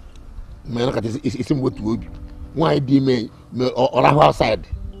 Ma ya nakata isi m wetu obi. Nwaanyị dị ime ọrahụ outside.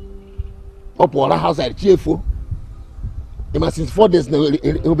 Ọ pụọra outside chiefo. Ima since 4 days na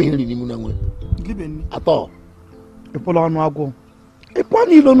ebe nri n'ime na nwe. Gibeni. Atọ. Ịpụla ọnụ agwụ. Ịpụ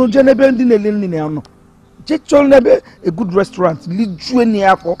n'ilo no je n'ebe ndị na-ele nri na-anọ. Je chọrọ n'ebe a good restaurant lijuo ni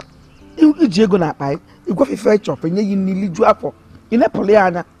afọ. Iji ego na-akpa igwafefe chọpụ nye yi nri lijuo afọ. Ị na-epụli ya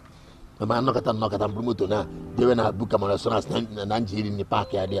anya. Mama nnọkọta mbụrụ moto na dewe na buka ma restaurant na njiri ni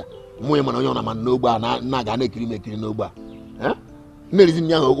park ya dị ya. mụnye mana onye ọ na-ama n'ogbe a na-aga na-ekiri m ekiri n'ogbe a na-erizi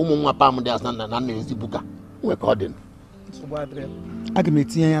ndị ahụ ụmụ nwa pam dị asị na na-erezi buka nwe ka ọ dị. Aga m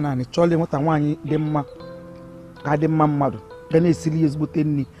etinye ya naanị chọọla nweta nwaanyị dị mma ka dị mma mmadụ ga na-esili ya ezigbote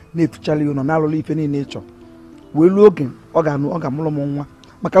nri na-efichala ya ụlọ na-alụlụ ife niile ịchọ wee luo oge ọ ga-amụrụ m nwa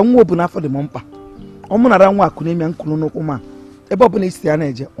maka nwa obu n'afọ dị m mkpa ọ mụnara nwa akụ na-eme nkụrụ n'ụkwụ ma ebe ọbụla isi ya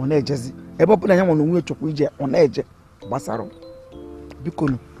na-eje ọ na-ejezi ebe ọbụla ya nwere onwe chọkwa ije ọ na-eje gbasara biko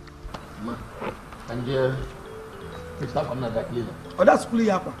nụ ọ dasụkwuru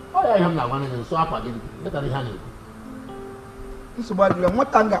ya akwa nsogbu adịrị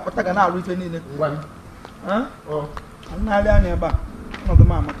nwata m ga-akpata ga na-alụ ife niile nnarị anya ebe a ọnọdụ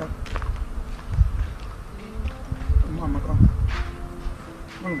m amaka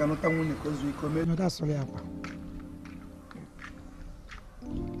m ga-anụta nwunye ka o zuo ike ome ọ dasụrụ ya akwa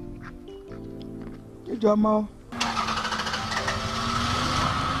Ijeọma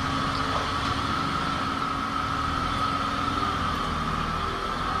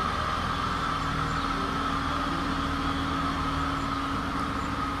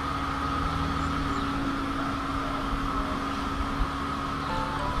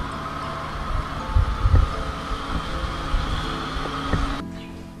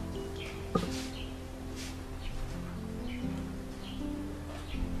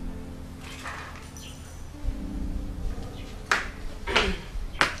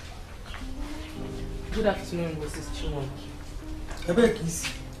Good afternoon, Mrs. Chinwonke. Ebe ka isi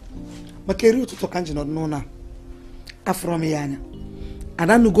maka eri ụtụtụ ka m ji nọdụ n'ụlọ a afọrọ m ya anya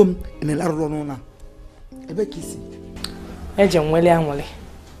ananugo m na-elarụrụ n'ụlọ a ebe ka isi Eje nwele anwele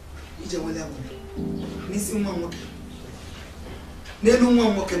ije nwele anwele n'isi nwa nwoke n'elu nwa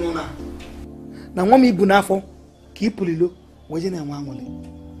nwoke n'ụlọ a na nwa m ibu n'afọ ka ị pụlilo wee je na-enwe anwele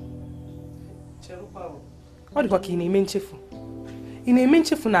ọ dịkwa ka ị na-eme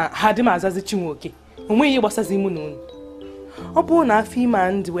nchefu na ha dị m azazi Chinwoke onweghị ihe gbasazi mụ na unu ọ bụrụ na afọ ime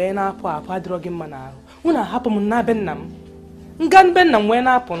a ndị wee na-apụ apụ adịrọ gị mma n'ahụ unu ahapụ m na be nna m nga be nna m wee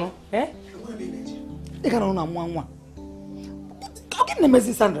na-apụnụ ị gara ụlọ nwa nwa ọ gị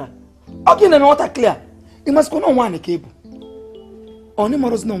na-emezi Sandra ọ gị na-eme nwatakịrị a ịmasịkwa na nwaanyị ka ebu ọ na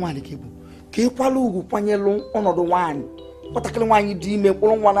ịmarụzi na nwaanyị ka ebu ka ịkwala ugwu kwanyelụ ọnọdụ nwaanyị nwatakịrị nwaanyị dị ime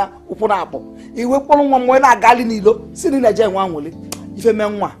mkpụrụ nwa na ụkwụ na-abụ iwe mkpụrụ nwa m wee na-agali n'ilo si na na-eje nwa nwere ife mee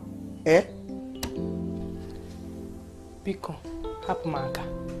nwa biko hapụ m aka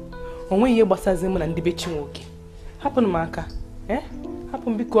onweghị ihe gbasazi m na ndị be Chinwoke hapụnụ m aka hapụ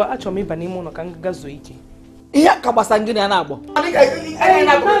m biko achọrọ m ịba n'ime ụlọ ka m gaga zuo ike ihe ka gbasa gị na ya na-agbọ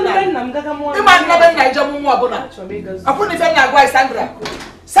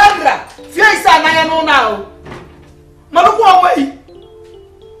Sandra fie isi anaghị n'ụlọ ahụ manụkwa onweghị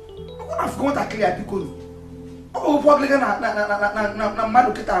ọkwụ na afụkọ nwatakịrị ya biko ọ bụ ụfọdụ gị na mmadụ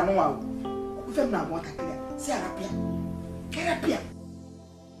kịta anụnwa ife m na-agba nwatakịrị ya si arapịa kerapịa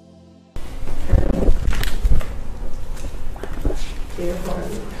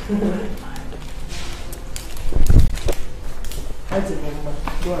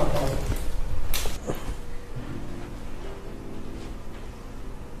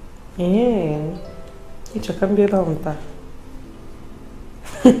ịchọ ka m bịa ebe ahụ taa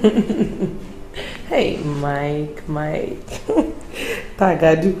hey Mike taa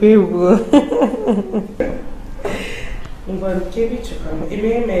ga-adịkwa egwu ngwa nke ebe ịchọ ka m ebe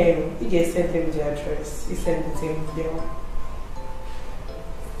emere ị ga-esente m dị adres isendete m bịawa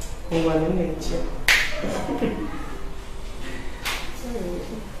ngwa na na-eche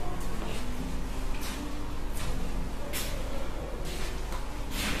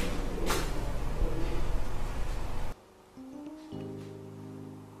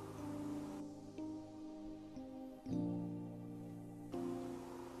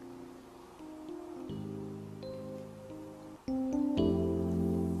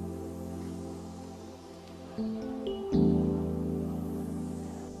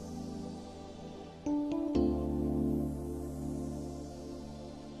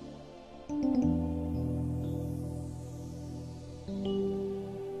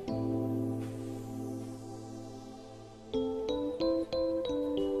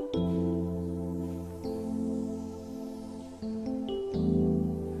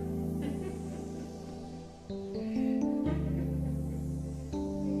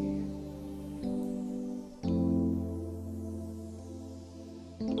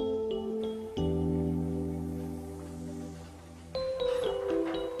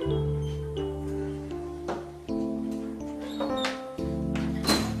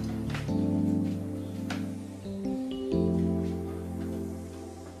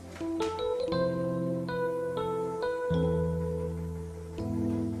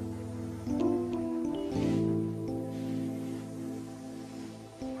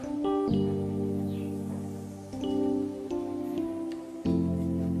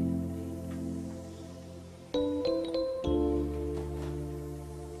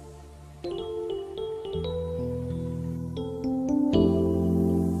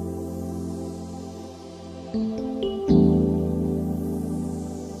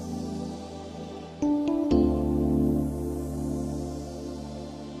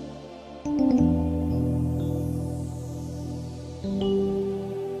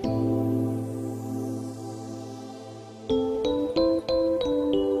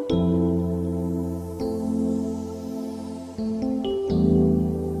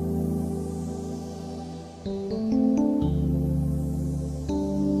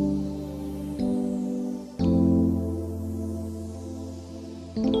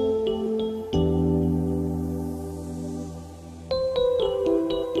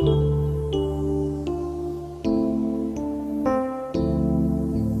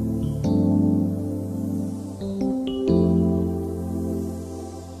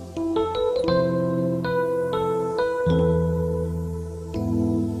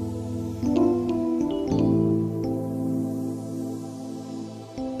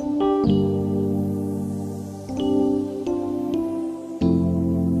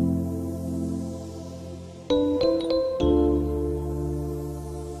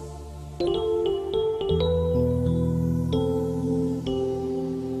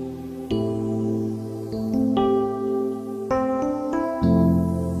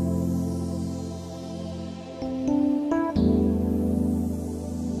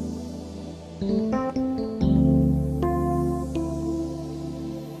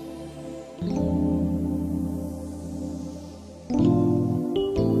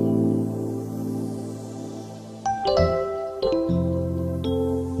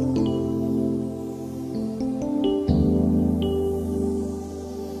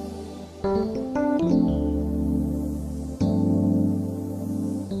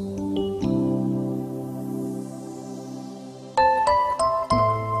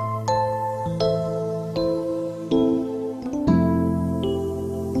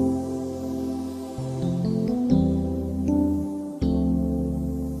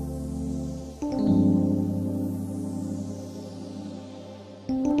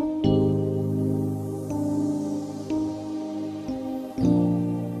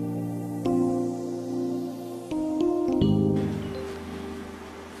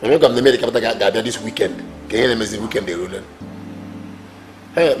I'm going to make a capital this weekend. Can you imagine weekend they rolling?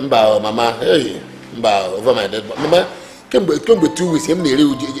 Hey, mama, hey, over my dead. Mama, come with 2 weeks. I'm near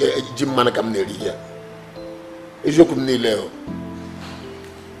Jim man come near here. Is you come near Leo?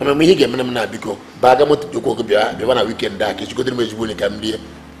 I'm a higam and I'm not because Bagamot to go to the one weekend dark. You go to the Major come there.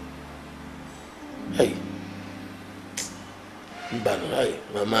 Hey,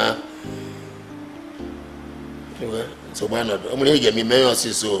 mama. So why not? I'm going to get me mayor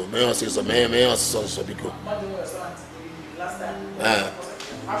so mayor so because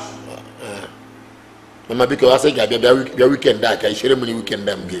Mama because I say your weekend dark. I share money weekend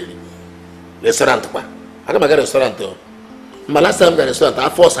damn gay. Restaurant, I got a restaurant. My last time I got a restaurant, I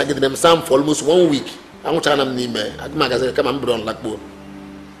forced I get them some for almost 1 week. I'm trying to name me. I come and brown like both.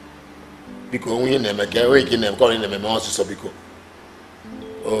 Because we name a carry them calling them a mouse so because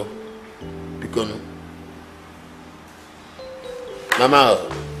oh because Mama,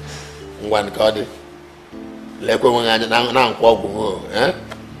 one card. Let go on now, walk, eh?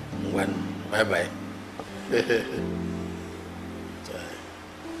 One, bye bye.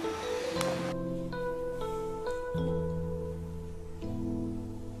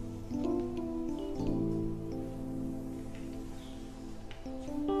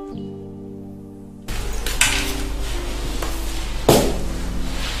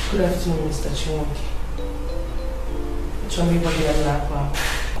 Good afternoon, Mr. Chiwonke.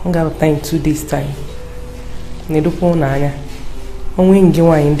 I'm going to time 2 days time. Nedupo Nanya. Only in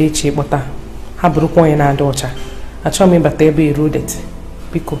Giwa in the cheap water. Habrupo and our daughter. I told me but they be rooted.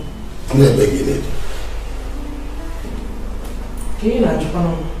 Pico. I'm begging it.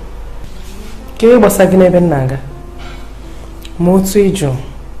 Kiri was a Gneben Naga. Motu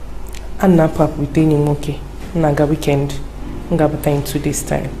and nap up with any monkey. Naga weekend. I'm going to time 2 days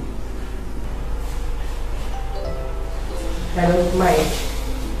time. Hello, Mike.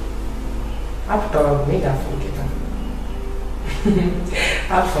 After all, me that forget.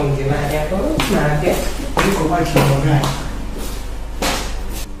 I'll forget my hair. Oh, nah, yeah. You go back to your right.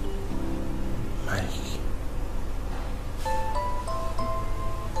 Mike.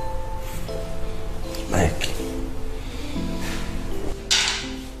 Mike.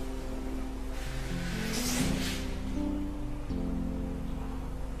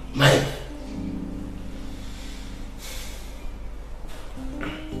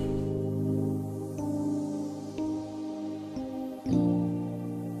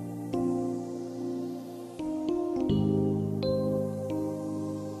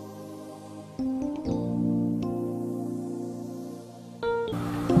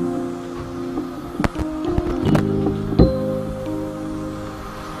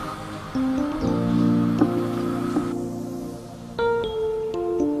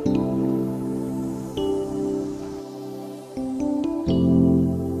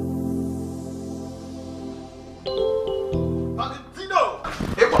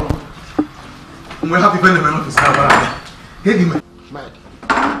 We have to find a man to start. Hey, Mike,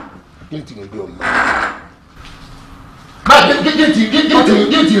 get to your man. Mike, get to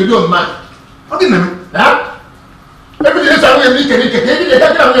your man. What did you huh? Every day I will make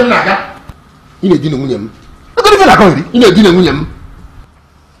a naga. In a dinner William. I don't even like in a dinner William.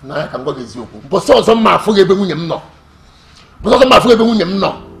 Now I can go to you. But so some my forget William no. But some my forget William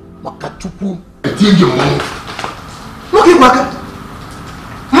no. Makatupu. Take your money. Look at Maka.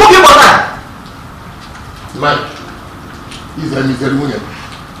 Look at Maka. Man, he's a miserable William.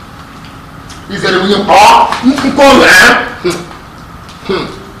 He's a William. Oh, you call him.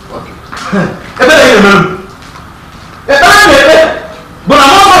 Okay. But I'm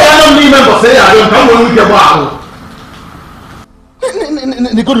not going to ọsọ ya arịọ ka m nwere ike gba ahụ.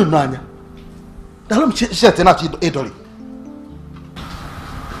 N'igoro nọ anya. Dalo m shirt na-achọ ịdọrị.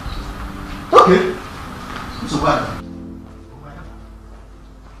 Okay.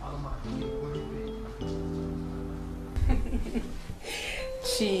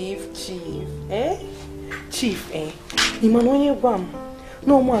 Chief, ị ma na onye gwa m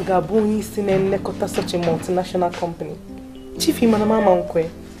na ọmụ ga-abụ onye isi na-elekọta such a multinational company. Chief, ị ma na mama nkwe.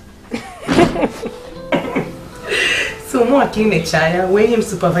 So mụ aka ị na-eche anya wee nye m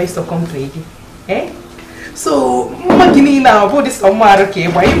supervisor company gị. So mma gị niile a ọ bụ dị sọ mụ arụ ka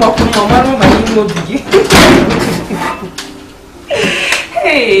ịgba ịgba ọkụ mma mara ma n'ime obi gị.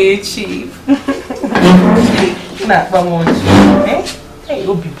 Hey, Chief. Na-akpa m ọjị. Hey,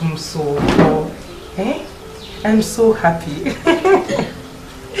 obi bụ m so ụtọ. I'm so happy.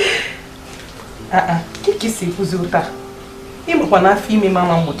 Kiki si kwuzi ụta. Ịmakwa na afọ ime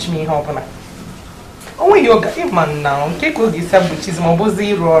mama mgbochi m ihe ọbụla. O nweghị oge ịma na nke ka ọ ga-esi abụchizi ma ọ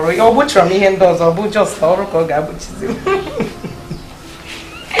bụzi ịrụ ọrụ ya ọ bụ chọrọ m ihe ndị ọzọ ọ bụ just ọrụ ka ọ ga-abụchizi m.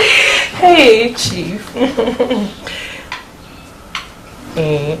 Hey, Chief.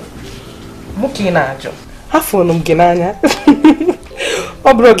 Mụ ka ị na-ajụ. Afụrụ m gị n'anya.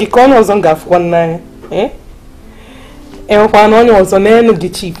 Ọ bụrụ gị ka onye ọzọ m ga-afụkwa n'anya. Enwekwa na onye ọzọ n'elu gị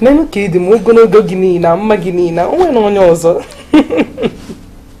Chief, n'elu ka ịdị m ogologo gị niile, mma gị niile, o nwere na onye ọzọ.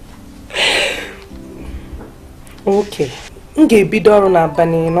 Okay, m ga-ebido ọrụ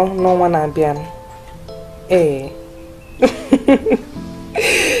n'abalị 4 n'ọnwa na-abịa.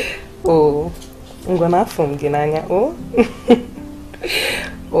 Ngwa na afọ m gị n'anya.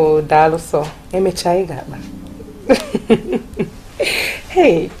 Daalụ sọ, emechaa ị ga-akpa.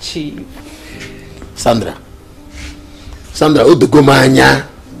 Hey, Chief. Sandra, o dogo m anya.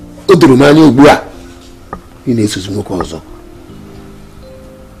 O doro m anya ugbu a. Ị na-esozi nwoke ọzọ.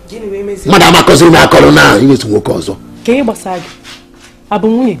 Gịnị wee mezi? Mmadụ amakọziri m akọrọ na ị na-eso nwoke ọzọ. Ka ị gbasara gị? Abụ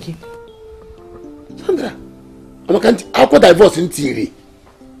nwunye gị? Sandra, amaka ntị akwụkwọ divorce ntiri.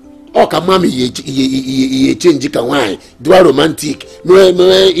 Ọ ka mma m ihe chenji ka nwaanyị dịwa romantic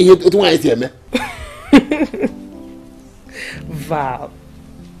mee ihe otu nwaanyị si eme. Val,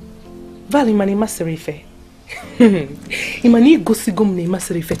 ị ma na ịmasịrị ife. Ị ma na igosigo m na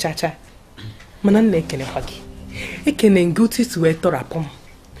ịmasịrị ife chacha. Mana m na-ekenekwa gị. Ekene gị otu isi wee tọrapụ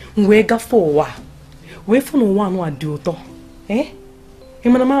m wee gafee ụwa wee fụ na ụwa anụ a dị ụtọ. Ị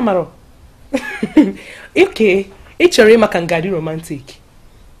ma na m amarọ. Ị chọrọ ịma ka ngari romantic.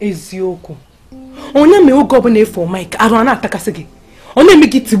 Eziokwu. Onye mee oge ọbụla efu Mike arụ a na-atakasị gị. Ọ na-eme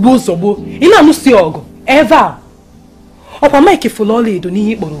gị tigbuo ozugbo. Ị na-anụsi ọgụ. Eva. Ọkwa Mike fụlụ ọla edo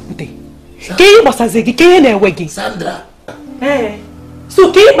n'ihe kpọrọ okwute. Ka ihe gbasazi gị, ka ihe na-ewe gị. Sandra.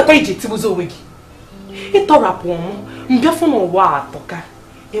 So ka ihe kpata iji tigbuzi onwe gị. Ịtọrapụ m mbịafụ n'ụwa atọ ka.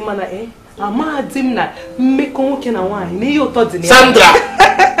 Ị ma na amadị m na mmekọ nwoke na nwaanyị na ihe ụtọ dị na ya. Sandra.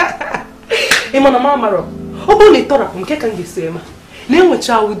 Ị ma na m amarọ. Ọ bụrụ na ịtọrapụ m nke ka m ga-esi ema.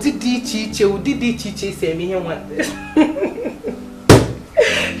 Na-enwecha ụdị dị iche iche isi eme ihe nwa.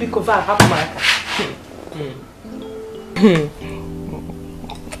 Biko Val, hapụ m aka.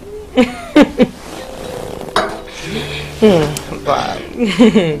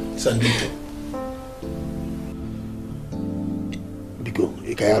 Sandito. Biko,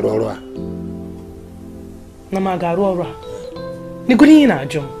 ị ka ya arụ ọrụ a? Na m aga-arụ ọrụ a. N'egoro ihe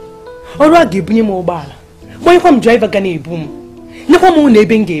na-ajụ m. Ọrụ a ga-ebunye m ụgbọala. Gbanyekwa m driver ga na-ebu m. Nyekwa m ụlọ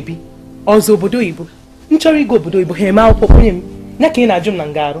ebe m ga-ebi. Ọzọ obodo oyibo. M chọrọ ịga obodo oyibo ha eme akwụkwọ kwenye m. Ya ka ị na-ajụ m na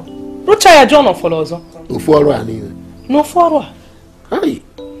nga arụ. Rụcha ya jụọ n'ọfọrọ ọzọ. Ofu ọrụ a niile. N'ofu ọrụ a. Hai.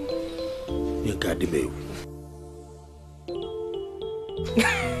 Nye ka dị m egwu.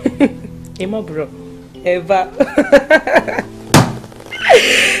 Ema bro. Eva.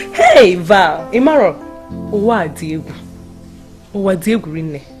 Hey Val, Imaro. Ụwa dị egwu. Ụwa dị egwu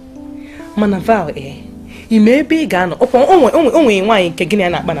rinne. Mana Val ime ebe ị ga-anọ. Onwe nwaanyị nke gịnị ya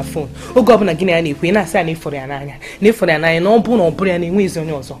na-akpa na fon. Oge ọbụla gịnị ya na-ekwu na-asị ya na ịfọrọ ya n'anya. Na ịfọrọ ya n'anya na ọ bụ na ọ bụrụ ya na-enwe ezi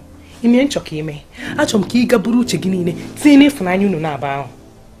onye ọzọ. Ime nchọ ka ime. Achọ m ka ị gaburu uche gị niile tinye n'ịfụnanya unu na-aba ahụ.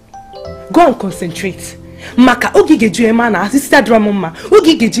 Go and concentrate. Maka oge ga-eju eme na asịsị adịrọ m mma.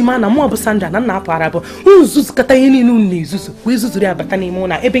 Oge ga-eji ma na mụ bụ Sandra na nna apụ arabụ. Nzuzu kata ihe niile unu na-ezuzu wee zuzuru ya bata n'ime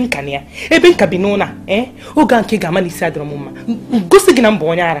ụna ebe nka na ya. Ebe nka bi n'ụna. Oge a nke ga-ama na isi adịrọ m mma. Gosi gị na mbụ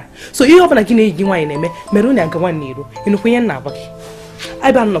onye ara. So ihe ọbụla gị na-eyi gị nwaanyị na-eme mere onye agawa n'iru. Ịnụkwa ihe nna agwa gị.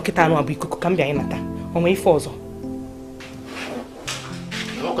 Anyị bịa nnọkịta anụ abụ ikuku ka m bịa ịnata. Onwe ife ọzọ.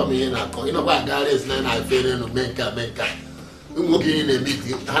 Ọkwa ihe na-akọ ịnọkwa agara ezi na na-afere nụ mee nka. Ụmụ nwoke ihe na-eme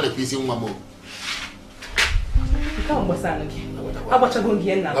ha na-ekwe isi nwa m. Nke a gbasara gị. agbachago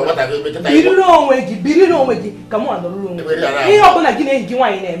gị nna biriri onwe gị ka mụ anọrụrụ onwe ihe ọbụla gị na-eyi gị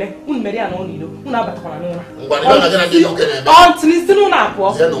nwaanyị na-eme unu mere ya na ọ n'ilo unu abatakwana n'ụra ọntịrị isi n'ụlọ apụọ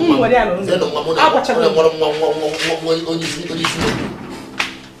unu nwere ya na ụlọ agbachago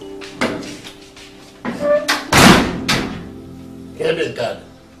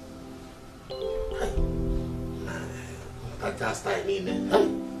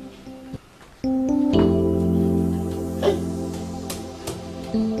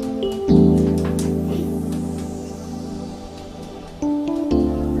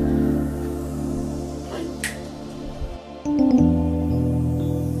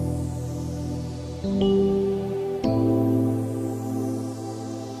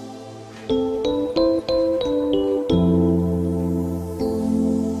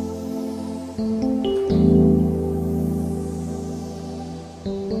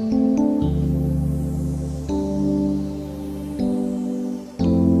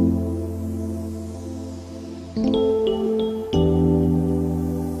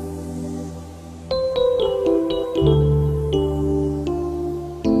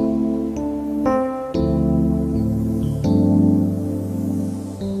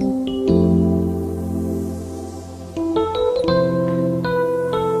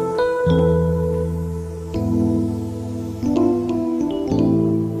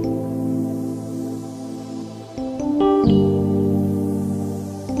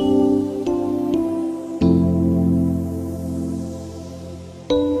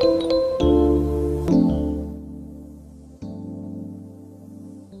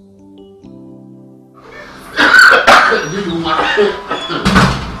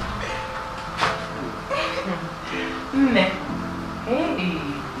nne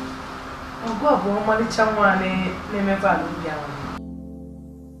ọgụ a bụ ọmalịcha nwa na-eme valụ ubi ahụ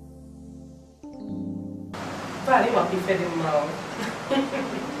valụ ịwakwa ife dị mma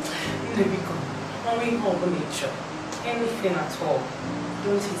nne biko ọnwa ihe ọbụla ịchọ anything at all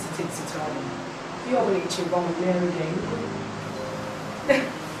don't hesitate to tell me ihe ọbụla ịchọ gwa m mere gị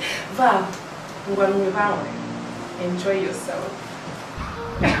valụ ngwa n'ebe ahụ enjoy yourself.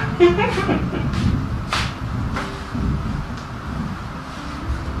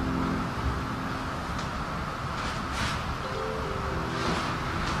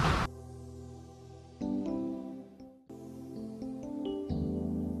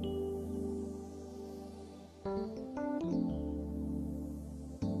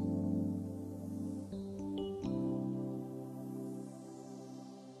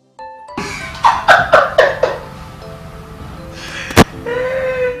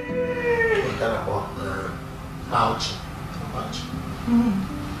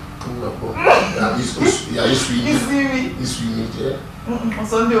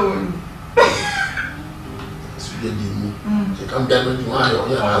 Sunday one. Sweet me. She come down with you.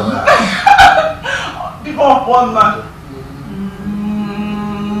 People upon man.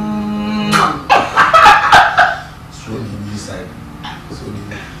 So the side. So the.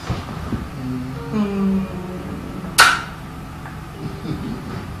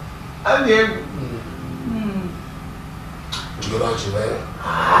 And then. You don't see where.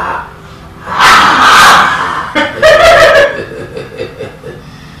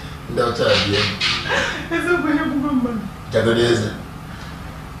 Don't tell me. It's a very good man. Jagodeze.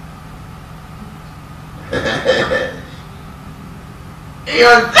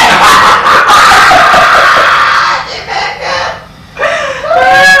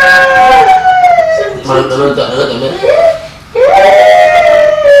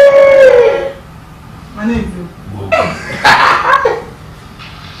 My name is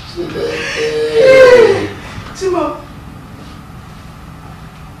Timo.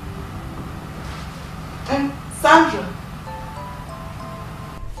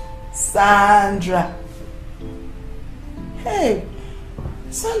 Sandra. Hey,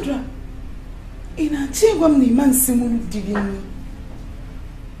 Sandra. Inachengwa mniman simu digini.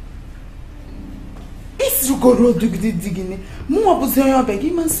 Isrugoro digini. Muwa buze yo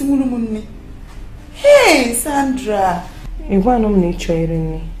begi man simu munni. Hey, Sandra. Igwano mni choire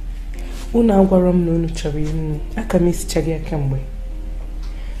ni. Una agwara m na unu chọrọ iri aka m isichaghị aka mgbe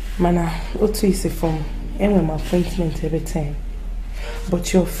mana otu isi fọm enwe m appointment every time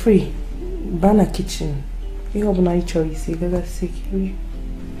but you're free bana kitchen ihe ọbụla ị chọrọ isi gaga sikiri.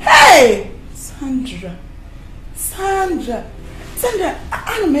 Hey Sandra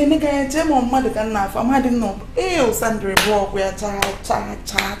ana m enega ya je ma mmadụ ka nna afọ amadị nọ Sandra bụ ọgwụ ya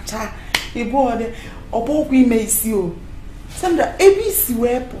cha ibu ọbọgwụ ime isi o Sandra ebe isi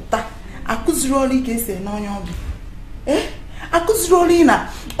wee pụta akụziri ọrụ ike esi n'onye ọbụ akụziri olu na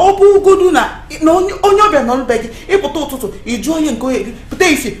ọ bụ ugodu na onye ọbịa n'ọlụbe gị ịpụta ụtụtụ ịjụ onye nke oyeri pụta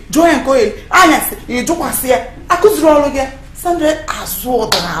isi jụọ onye nke oyeri anyasị ịjụkwasị ya akụziri ọrụ gị Sandra azụ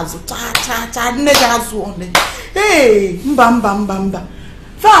ọdara azụ cha nne gị azụ ole ee mba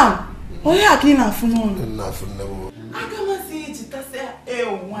fam onye a ka ị na-afụ n'ụlọ aga masị iji tasịa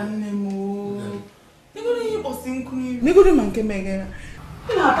nwanne m negoro ihe ịkpọsi nkụ n'iru negoro ma nke meghere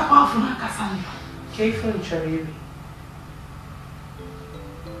ị na-atakwa afọ n'aka Sandra ka ife m chọrọ iri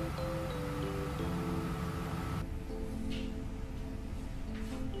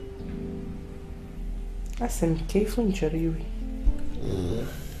asị m ka ife m chọrọ iri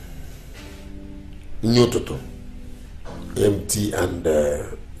nri ụtụtụ empty and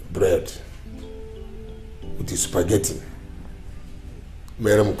bread with spaghetti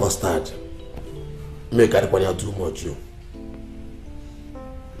mere m custard mee ka adịkwanya too much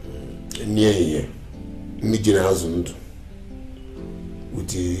nri ehihie nri ji na azụ ndụ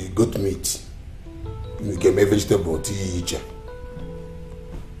with goat meat nke mee vegetable tinye iche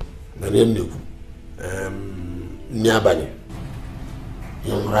na ihe m na-ekwu nri abalị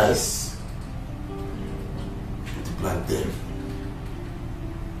young rice with plantain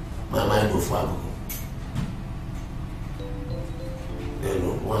my mind of abụkụ then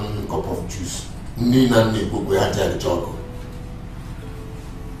 1 cup of juice nri na nna egbogbo ya jari chọkụ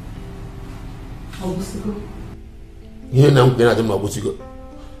ihe na nkwenye na-adị m ọgwụsigo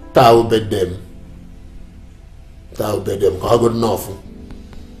taa ubedem ka ọ gụrụ n'ọfụ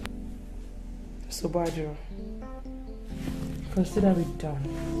Sobajiro, consider it done.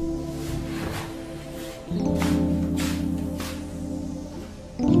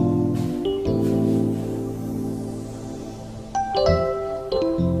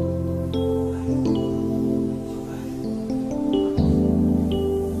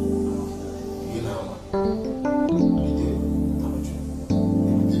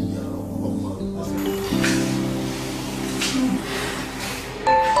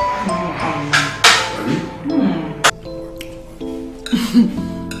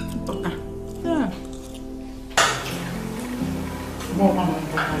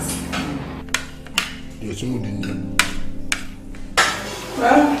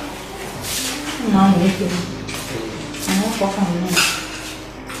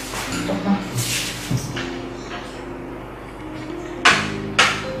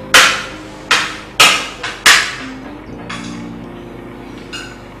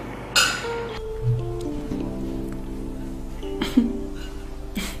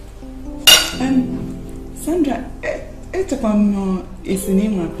 Sandra, it's a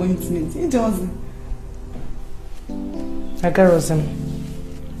name appointment. It doesn't. Agarosm.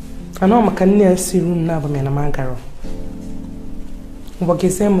 I know my can see room now, but I'm a garo. What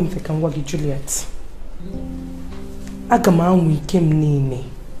is a month can work Juliet? Agaman, we came near.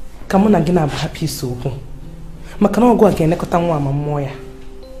 Come on again, I'm happy so. Macano go again, Nekotanwa, Moya.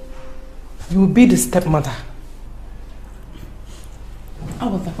 You will be the stepmother. I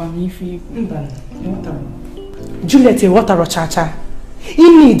was a family fee. Juliet, water chacha.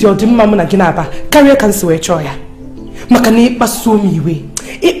 You need your dimma ginaba, carrier can swear choya. Macane basso me way.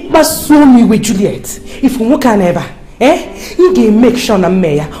 It basso me with Juliet. If you can ever, you can make sure I'm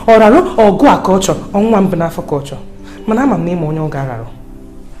mayor or go a culture on one banana for culture. Manama name on your gararo.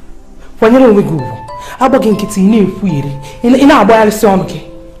 When you're we go, Abogin Kitty knew weary in our boy sonke.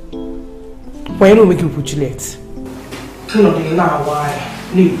 When you we go with Juliet. You know, now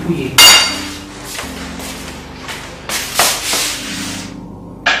why, new weird.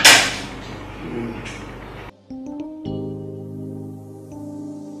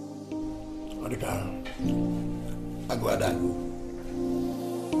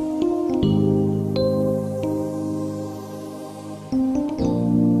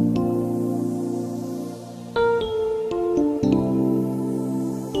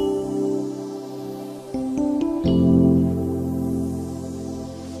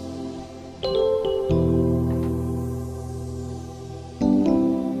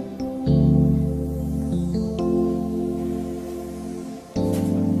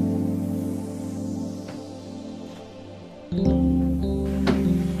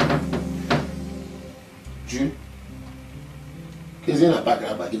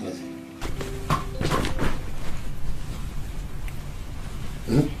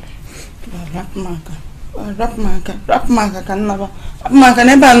 Rapmaka can never. Maka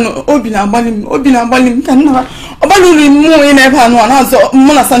never obina balim can never. Obaluri mu never know another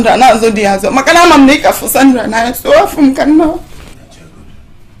Mona Sandra another diazo. Makanama make for Sandra and I so often can know.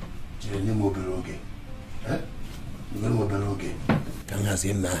 Can has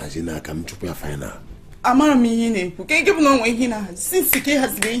in Nazina come to your final. amara m ihe na-ekwu ka ike bụ na onwe ihe na-ahazi sinsi ka ị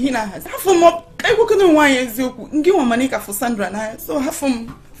haziri ihe na-ahazi hafụ m ekwekọna onwe anyị eziokwu nke nwa mana ịka fụ Sandra n'anya so hafụ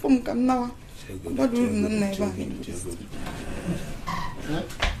m ka m nawa ọbara uru na nna ebe ahụ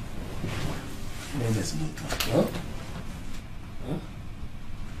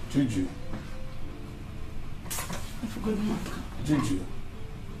Juju. Juju.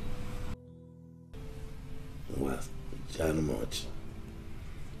 Well, Chiano much.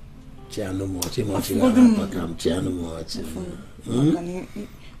 Chiano much. Chiano much.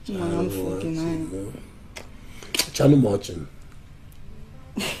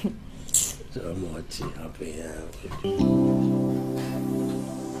 Chiano much. Happy.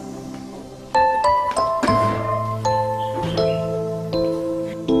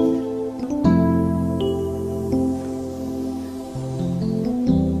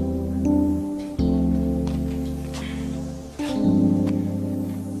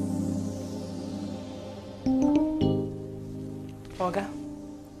 Oga,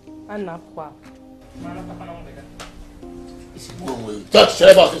 Anna kwa. Mana papa na ngega. Isi buo mwe. Just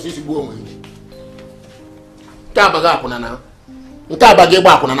say about this isi buo mwe. Ka baga akuna na. Nka baga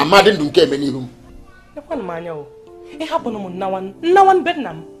gba akuna na mmadụ ndụ nke eme n'ihu. Ekwa na manya o. E happen mo nawan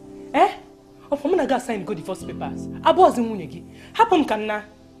Vietnam. Of me na ga sign go divorce papers. Abozi nwunye gi. Happen kan na.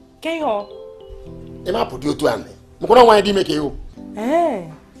 Ke ho. E ma pụdị otu anị. Mkpọrọ nwanyị dị ime ka ihu.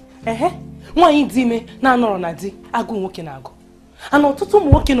 Nwanyị dị ime na anọrọ na di agụ nwoke na agụ. Ana ọtụtụ ụmụ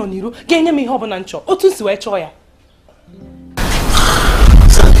nwoke nọ n'iru ga-enye m ihe ọbụla nchọ otu si wee chọọ ya.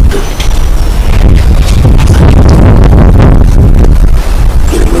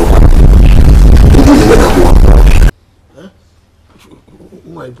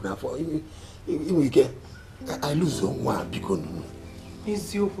 I lose nwa biko nụ.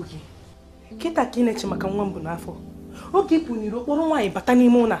 Eziokwu gị. Kịta ka ị na-eche maka nwa mbụ n'afọ. Oge ịpụ n'iru okporo nwaanyị bata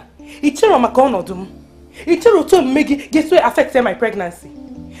n'ime ụlọ. Ị chere maka ọnọdụ m. Ị chere otu omume gị ga-eso affect my pregnancy.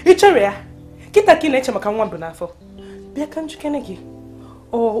 Ị chere ya. Kịta ka ị na-eche maka nwa mbụ n'afọ. Bịa ka njikere gị.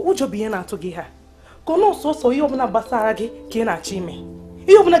 Ụjọ bụ ihe na-atụ gị ha. Ka ọ nọọsọ ihe ọbụla gbasara gị ka ị na-achọ ime.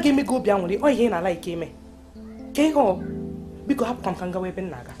 Ihe ọbụla ga-eme gị obi aṅụrị ọ ihe ị na-ala ike ime. Ka ihe ọ biko hapụkwa m ka m gawa ebe m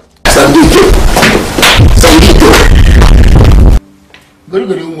na-aga. Gori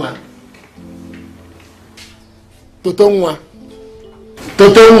nwa.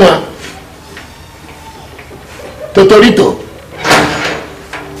 Totorito.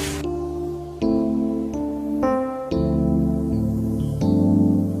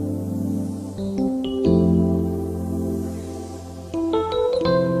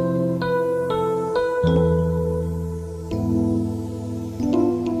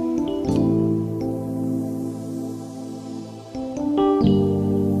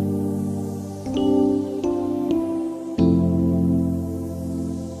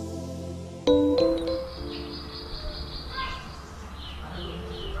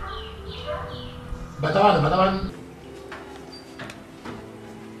 Batawan.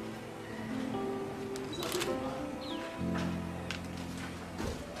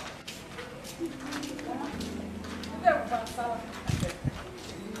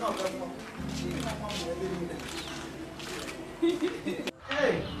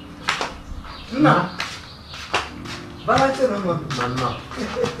 Hey. Nna. Valentine no. Nna.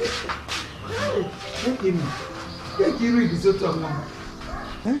 Ke iri di soto ọmọ.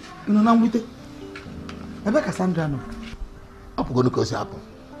 Ino na mwite. Ebe Cassandra no. Apụgo n'uko si apụ.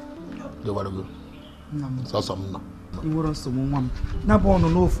 Jewara go. Nna m. Sọsọ m nọ. Iworo nsogbu nwa m. Na bụ ọnụ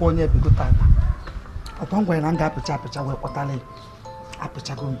n'ofu onye ebigo tata. Ọkwa ngwa na nga apịcha wee kpọtala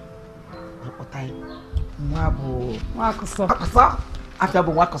apịchago m. Wee kpọta ya. Nwa bụ Nwakụsọ. Afia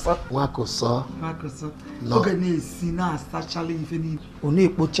bụ Nwakụsọ. Oge na-esi na-asachala ife niile. Ọ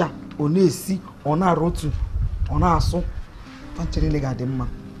na-ekpocha, ọ na-esi, ọ na-arotu, ọ na-asụ. Fanchere ile ga-adị mma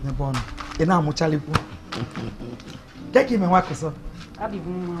n'ebe ọ nọ. Ị na-amụchalikwu. Dịka ime Nwakụsọ.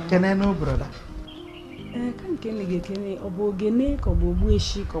 Kene no brother. Ka nke ne ga-ekene ọ bụ ogene ka ọ bụ ogbu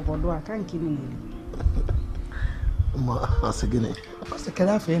eshi ka ọ bụ ọdụ aka nke ne. Ma asị gịnị? Asị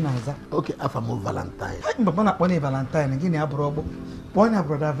kere afọ ị na-aza. Okay, afọ m Valentine. Mbaba na-akpọ na Valentine gịnị abụrụ ọgbọ. Kpọọ na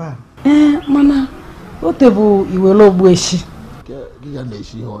brother Val. Mana o tebu iwere ogbu eshi. Gị ga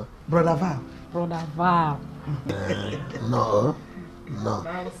na-eshi ihe. Brother Val. No.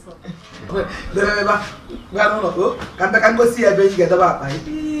 Leba. Gwa n'ụlọ ko. Ka mbe ka ngosi ebe ị ga-edebe akpa ya.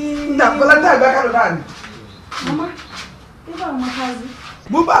 Nna Valentine gwa ka dani. Mama, ebe a makazi.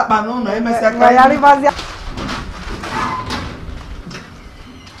 Buba akpa n'ụlọ emesịa ka ya rivazia.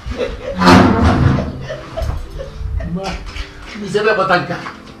 Você vai botar em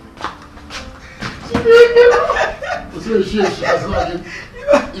casa. Você enche a sua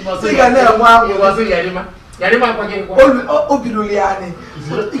ị ga na-enwe ahụ Yarima kwa gị kwa. Obiruli ani.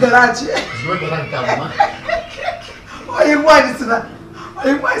 Ị ga na-achị. Onye nwanyị si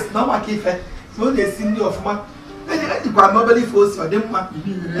na maka ife. So ọ na-esi ndị ọfụma. Ejikwa n'obere ife osi ọ dị mma.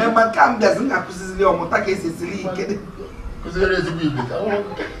 Ma nke m bịazi na-akụzizili ọmụta ka esi esili ike. Kụziri ezigbo Igbo ka.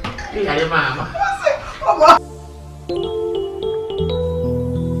 Yarima ama.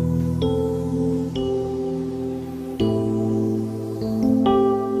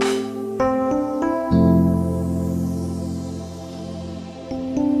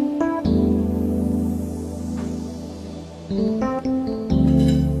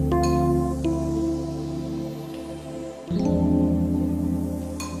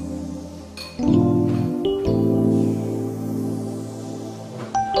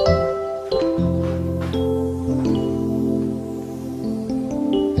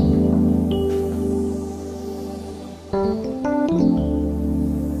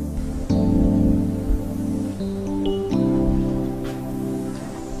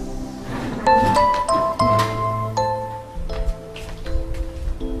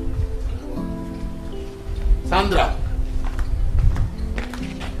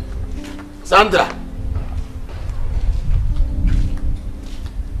 Sandra.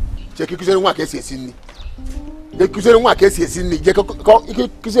 Check kuzere nwa ka esi esi nni. De kuzere nwa ka esi esi nni. Je ko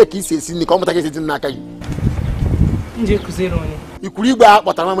kuzere ka esi esi nni ka o mata ka esi esi nni aka yi. Nje kuzere onye. Ikuru igbe a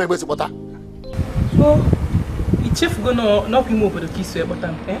kpọtara mama egbe si kpọta. O ichefugo no kwimo obodo ka iso ekpọta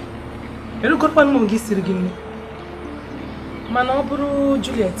m, eh? Erugokwa m gị siri gị nne. Mana ọ bụrụ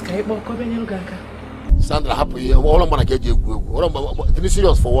Juliet ka ịkpọ ka ọ bịanyere gị aka. Sandra hapụ ihe ọrụ mgbana ka eji egwu egwu. Ọrụ mgbana dị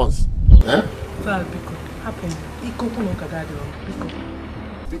serious for once. Eh? Val biko, hapụ m. Iko kwụ na ụka ga-adị ọrụ, biko.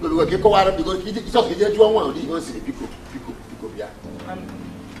 Biko luwe ka ịkọwara biko ịchọs ka ije jụọ nwa ụdị ihe o siri biko bịa.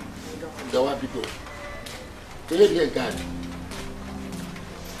 Gawa biko. Ihe dị nke anyị.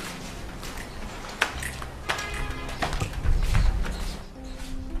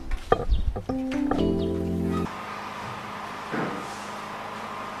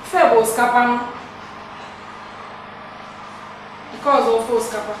 Febo osikapa nke ọzọ ofe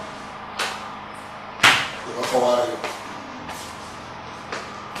osikapa. Ịkọwara ya.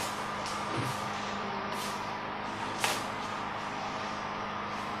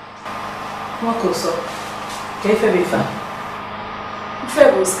 Nwoke ụsọ, ka efebe ife a?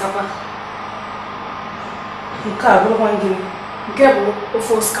 Febo osikapa. Nke a bụrụkwa gịnị? Nke bụ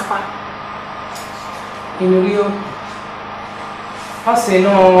ofe osikapa. Ị nụrụ ihe okwu? Ọ sị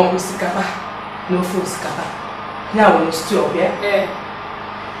nọọ osikapa na ofe osikapa. Ya nwere stew ọbịa? Ee.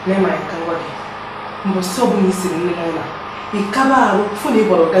 N'ịma ya ka ngwa gị. Mbọsị ọbụla i siri nne n'ụlọ, ị kaba arụ fụ na ị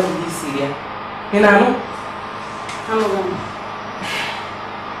gbara ọga gị isiri ya. Ị na-anụ? Anụghị m.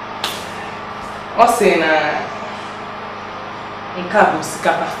 Ọ sị na nke a bụ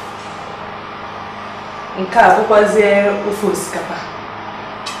osikapa. Nke a bụkwazie ofe osikapa.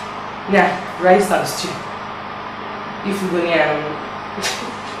 Ya, rice and stew. If you're going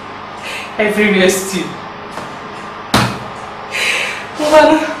everywhere stew.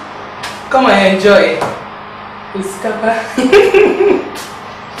 Well, come and enjoy osikapa.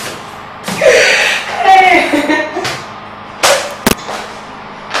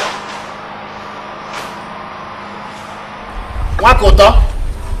 Wakoto.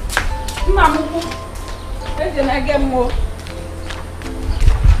 Mamuku. Eje na ge mo.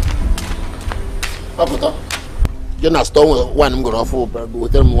 Wakoto. You na store one I'm gonna offer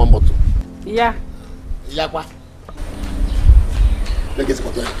with them one bottle. Yeah. Yeah, kwa. Let's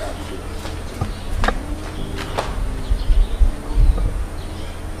get it.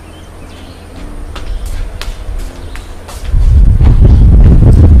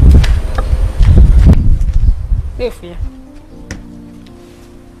 If ya.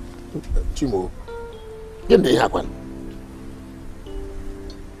 Chimo. Get the happen.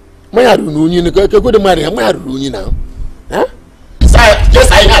 Maya rununi ni ko de mari maya rununi na eh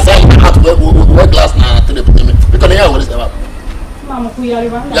just I na say out work class na to the because ya wori say ba Mama ku yari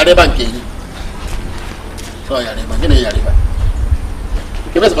ba nke ni so yari ba gene yari ba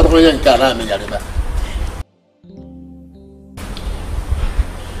ke bes ba to yan ka na me yari ba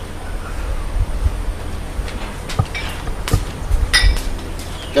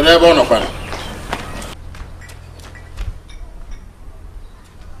kene ba no kwa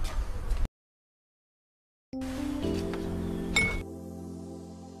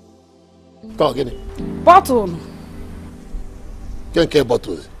Gịnị? Bottle. Nke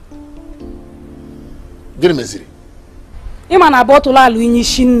bottle. Gịnị meziri? Ịma na bottle alụ inyi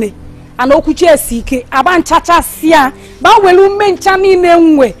shinne. Ana okwuchi esi ike, aba nchacha sia, ba welu mme ncha niile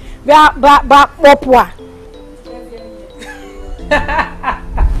nwe, ba kpọpụ a.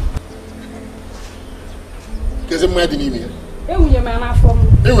 Kezi mmanya dị n'ime ya. Ewunye m n'afọ m.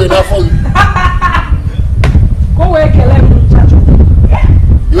 Ewe n'afọ gị. Ka o wee kelee m chacho.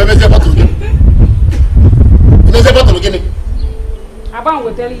 Iwe mezie bọtụlụ gị. Imezie bọtụlụ gịnị? Aba m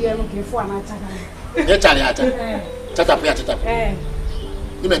wetara ihe m ka ịfụ a na-achaga. Nye chara ya acha. Chachapụ ya chachapụ.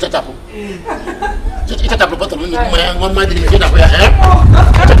 Ime chachapụ. Chachapụ bọtụlụ mmanya nwa mmanya dị n'ime chachapụ ya.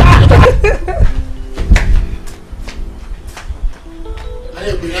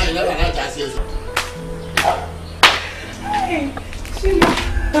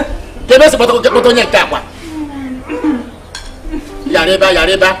 Kebe se foto nye kakwa.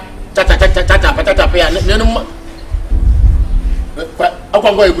 Yareba. Tata ya. Nenu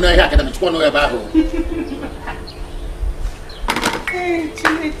akwa ngo eguna ihe akada mchukwu no ebe ahụ.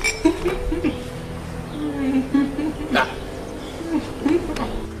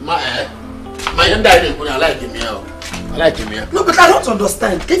 My hand I I like him here. I like him here. No, but I don't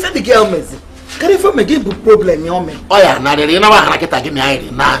understand. If the girl mezi, can you me give problem your man? Oh yeah, na dey na wa haraketa give me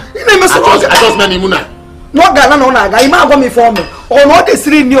ide na. I just me muna. No gana no na ga ima go me for me. O no dey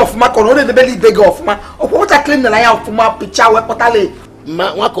siri ni of ma ko no dey belly beg of ma. O ko ta claim na ya of ma picture we potale.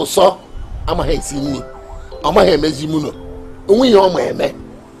 Ma wa ko so ama ha esi ni. Ama ha emezi mu no. Onwe ye o ma eme.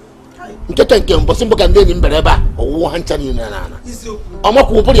 Nketa nke mbosi mboka ndị enyi mbere ebe a ọwụwụ ha ncha niile na ana.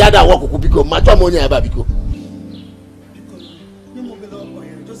 Ọmọkwu ụbụrụ ya da awọ ọkụkụ biko ma chọọ m onye ebe a biko.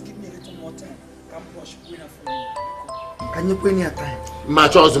 Can you put any time? Ma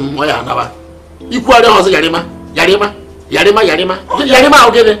chọọ ọzọ m ya anaba. Ikwu arịa ọzọ yarima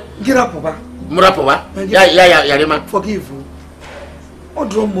ogene. Girapụba. Murapụba. Ya yarima. Forgive you. O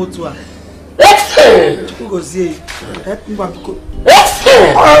drum motor. Who goes here? Ngwa biko.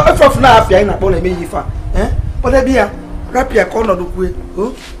 If na afia ina kpọ na eme yifa. But e bia rapia ka ọnọdụ kwue.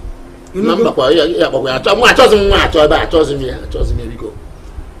 Oh. You know go. Kwa ya gbagwa achọ m achọzi m nwa achọ ebe achọzi m biko.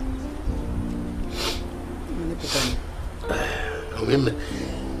 Women.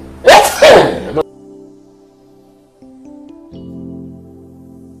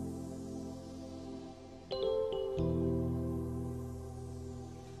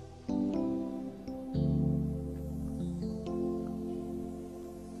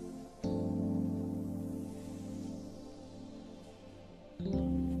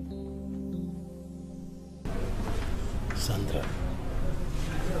 Sandra.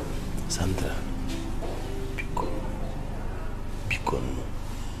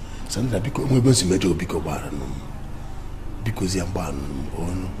 Sandra biko mwe bonsi mejo biko bara no biko zi amba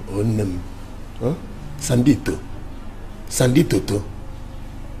no onnem Sandito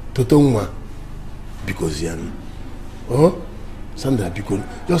toto nwa biko zi an Sandra biko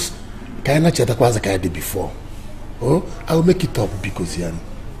just kaina cheta kwaza kaya de before I will make it up biko zi an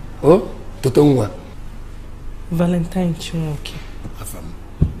toto nwa Valentine Chimuke afam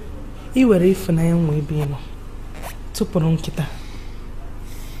iwere ifunanya nwa ebe no tupuru nkita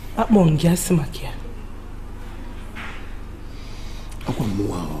akpọ ngị asị maka ya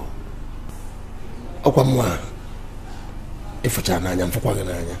ọkwa mmụọ ịfụcha n'anya mfụkwa gị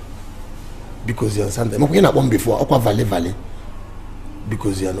n'anya because you understand mekwa ị na-akpọ m before ọkwa vale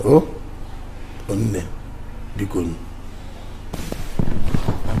because you know onne biko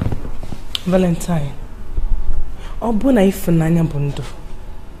Valentine ọ bụ na ịfụnanya bụ ndụ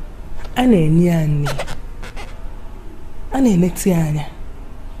a na-enye anyị a na-eneti anya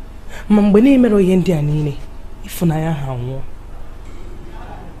ma mgbe na-emere ihe ndị a niile ịfụnanya ha nwụọ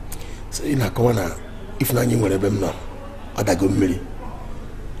so ị na-akọwa na ịfụnanya nwere ebe m nọ ọ dago mmiri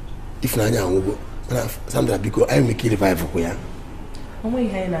ịfụnanya anwụgo mana Sandra biko anyị nwere ike revive kwa ya onwe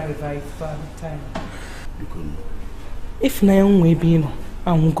ihe anyị na-revive Valentine biko ịfụnanya nwa ebe ị nọ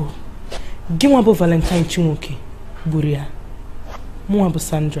anwụgo gị nwa bụ Valentine Chimuke gburu ya mụnwa bụ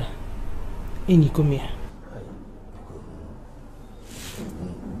Sandra enyi kom ya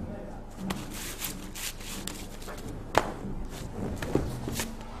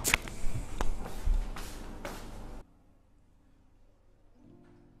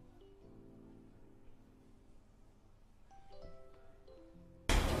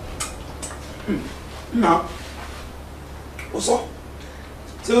No. Also,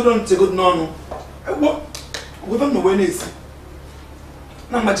 children take good no. What? We don't know when is.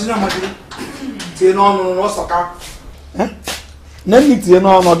 Na imagine. Tie no soka. Na ni tie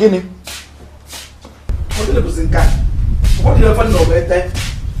no gini. What the person can? What do you find no better?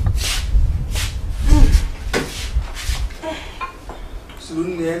 So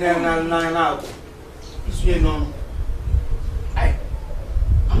na. Isso no. Ai.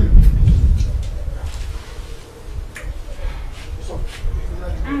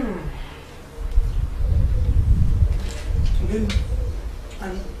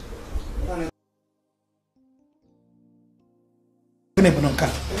 Gịnị bụ nke a?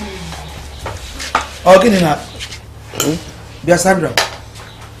 Ọ gịnị na bịa Sandra.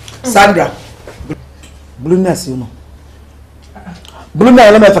 Sandra. Blueness you know. Blueness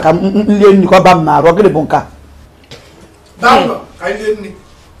ele mefe ka nlie nni ko ba m na arụ gịnị bụ nke a? Dawo ka nlie nni.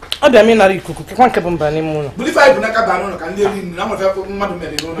 Ọ bịa mi nara ikuku kekwa nke bụ mba n'ime ụlọ. Bulify bụ n'aka ba n'ụlọ ka nlie nni na mụta mmadụ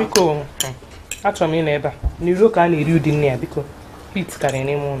mere n'ụlọ. Biko achọrọ m ị na ebe a. N'iru ka a na-eri ụdị nne ya biko. Pete karịrị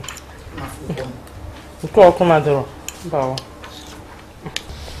n'ime ụlọ. Nke ọkụ madụrụ mbawa.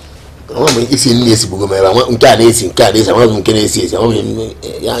 Ọ bụ isi nne esi bugo mere nke a na-esi amaghị m nke na-esi esi amaghị m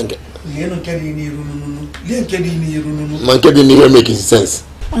ya nke. Lie nke dị n'iru nunu. Lie nke dị n'iru nunu. Ma nke dị n'iru make sense.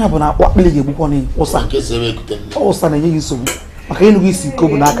 Onye bụ na akpọ akpịlị ga-egbukwa n'ị ụsa. Nke sebe ekute. Ụsa na-enye gị nsogbu. Maka ịnụ gị isi iko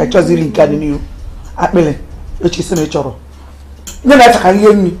bụ n'aka chọziri nke dị n'iru. Akpịlị echi isi na ị chọrọ. Nye na-eche ka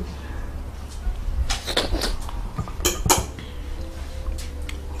ihe nri.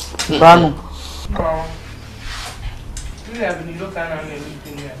 Brano.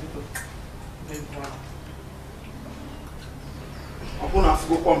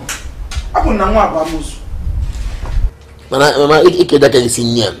 Abu na nwa agba musu. Mana ike daka isi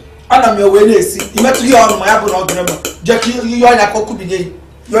nya. Ana m ewe na-esi imetụ ihe ọrụ ma ya bụ na ọ dịrị m. Je ka ihe ọnya ka kubinye.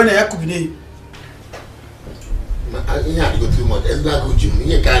 Ihe ọnya ya kubinye. Ma ihe a go too much. Ezna go jim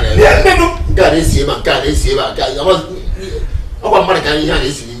ihe ka na. Nke a na-esi ebe nke a na-esi ebe nke ọ gwa mmadụ ka ihe a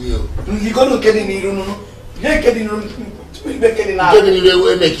na-esi n'ime o. Nligo no ke dị n'iru nunu. Ihe ke dị n'iru ibe ke dị na. Nke dị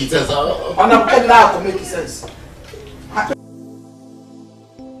n'iru make sense. Ọ na ke na akọ make sense.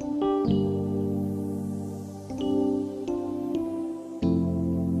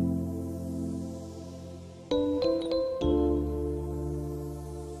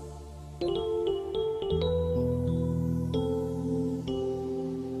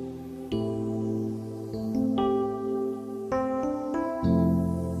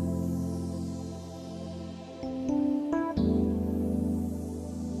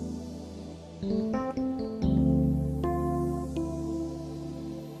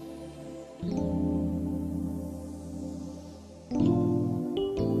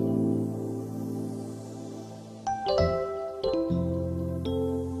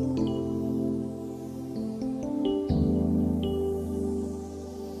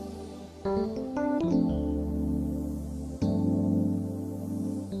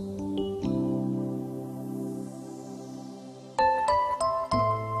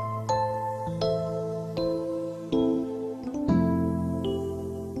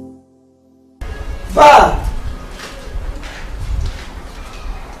 Va!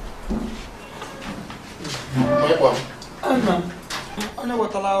 Ana, onye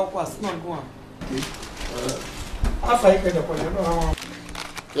wetala akwụkwọ asị na ngwa. Afa ike dekwara ebe ha.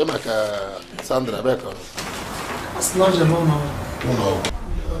 Ke maka Sandra Beko. Asị na ọjọọ n'ụlọ.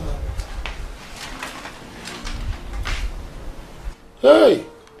 Hey!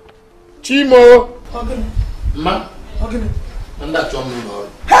 Chimo! Ogene. Ma? Ogene. Nda chọm n'ụlọ.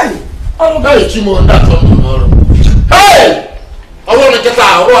 Hey! Hey, Chimo, nda chọm n'ụlọ. Hey! Ọwọ́ kẹta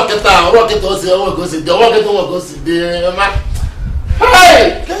ó sì ọwọ́ kó sì dé ma.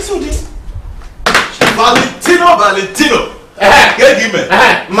 Hey! Kẹ́sù di. Valentino. Gẹ́gì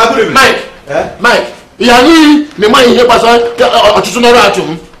mẹ́. Magure mi. Mike, ìyá ní mi máa ń yẹ pàṣẹ ọ̀tútù náírà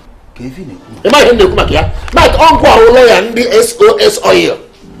àtùm. Kèéfì nìkú. Ẹ máa yẹ nìkú màkìyà. Mike, ọ̀nkú àwọn lọ́ọ̀yà ndị SOS oil.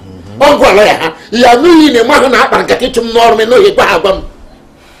 Ọ̀nkú àwọn lọ́ọ̀yà ha. Ìyá ní yìí ni mmadụ na-akpa nkata ịchụ m n'ọrụ m n'oge gwa ha agwa m.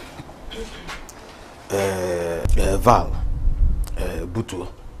 Val. Butuo.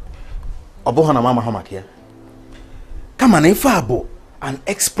 Ọ bụghị na mama ha maka ya. Kama na ife a bụ an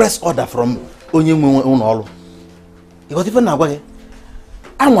express order from onye nwe ụlọ ọrụ. Ịghọta ife na-agwa gị?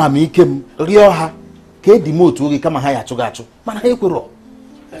 Anwa m ike m rịọ ha ka edi m otu oge kama ha ya achụghị achụ mana ha ekwerọ.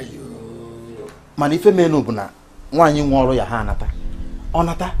 Mana ife menu bụ na nwaanyị nwe ọrụ ya ha anata. Ọ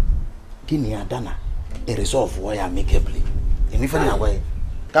nata gịnị ya dana eresolve ya amicably. Eme ife na-agwa gị.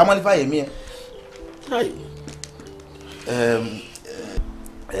 Ka amalife ya eme ya.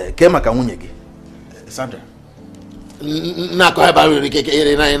 Ke maka nwunye gị Sandra Na-akọ ebe ahụ ike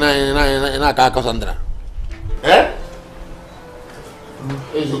ire na-aka akọ Sandra.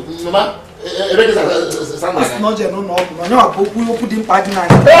 Ebe gị Sandra. Asị na ọjọọ n'ụlọ ọgwụ na onye ọ bụ okwu dị mkpa dị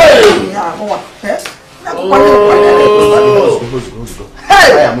n'anya.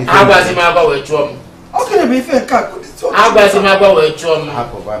 Agwazi m agwa wee chụọ m. Ogene bụ ife nke a. Agwazi m agwa wee chụọ m.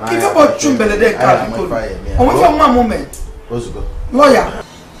 Ife bụ ọchụchụ mbelede nke a biko. Onwefe nwa moment. Lawyer.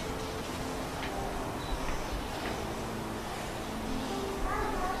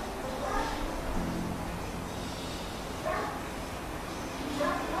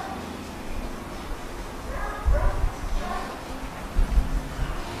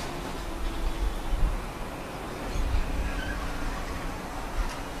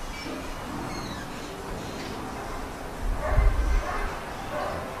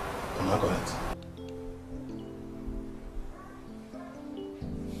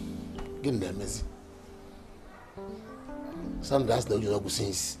 Get in there, Messi. Some guys know you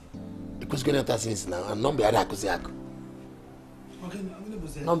since. Because going to since now, and not be other Kusiak.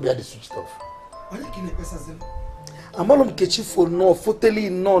 Not be the switched off. Among Nkechi for no, Foteli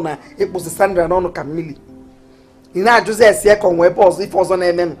no, it was the Sandra no Camille. In our Joseph, second weapons, if was on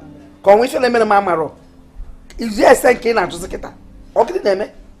MM. Con we shall name Mamaro. Is there a second at Joseph? Okay, name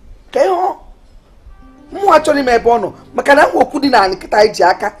it. Kayo. Mo actually me bono. Makana wo kudina ni kita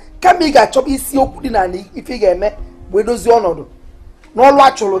ijaka. Kami ga chop isi okudina ni ifi ga eme. We dozi onodo. No lo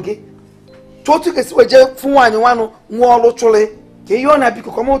achologe. Chotu ke si weje fun wanyi wanu nwo lo chole. Ke yo na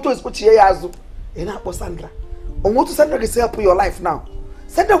biko komo to spochi ye azu. E na po Sandra. Onwo to Sandra can help your life now.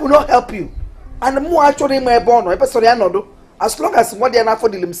 Sandra will not help you. And mo actually me bono. E pe sorry anodo. As long as what they na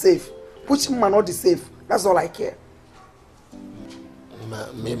for him safe. Put him man not the safe. That's all I care.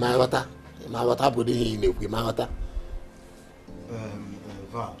 My water. My water body in the my water.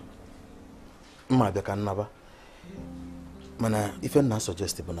 Val. Ma be kan naba. Mana ife na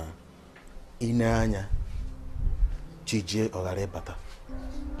suggestible na ine anya chije ogare bata.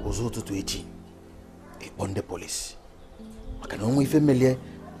 Ozo tutu echi. On the police. Maka na onwe ife melie,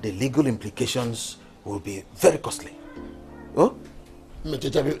 the legal implications will be very costly. Oh? Me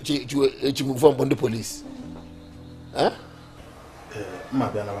checha move on the police. Huh? Ma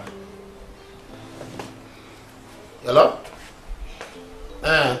be naba. Hello?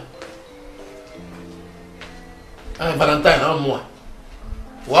 Valentine, how more?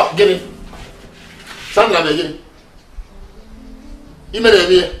 What? Get it? Sandra, get it?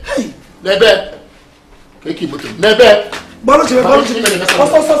 Immediately. Hey! Nebe! Keep it. Nebe! Balo Jebe. Balo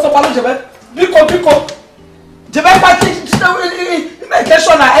Jebe. Biko. Jebe, make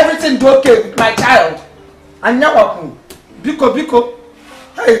sure that everything do okay with my child. And now, Biko.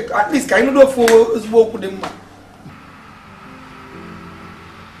 Hey, at least can you do for work with him?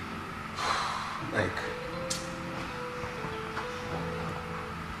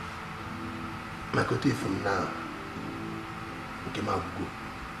 My country from now, okay, my go.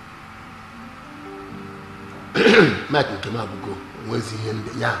 Mike came out go. Where's he in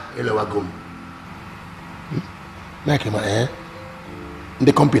the Elawagum? Mike, my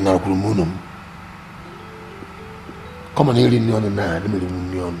the company now, Grumunum. Come on, here in the now, the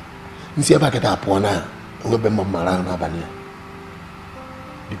million. You see, I back at that point now, and we'll be more around Abania.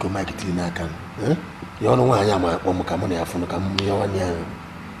 Because Mike Tina can, you don't know why I am a woman coming here from the Camunia.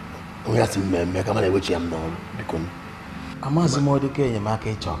 We have to make a man which I am known because I'm as more the game you make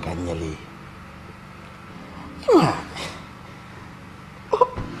a chalk annually.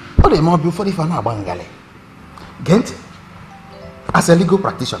 What a more before if I'm a Bangali. Gent, as a legal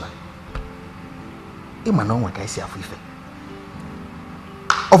practitioner, I'm an one I see a free.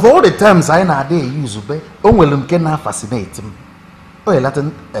 Of all the terms I know they use, Onwelum can fascinate him. Or a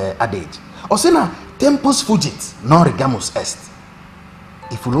Latin adage. Or sena tempus fugit, nor regamus est.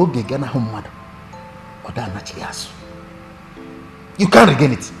 If you don't get a home mother, or that naturally has. You can't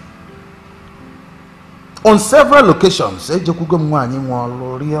regain it. On several occasions, or they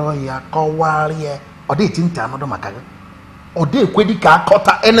think another macaga, or they quidika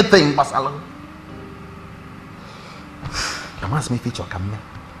cutter anything, Basalo. I must make feature come.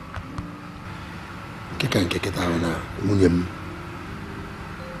 Can't get it out now. William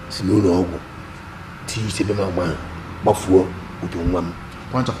Simono Tea Sibema Buffalo with your mum.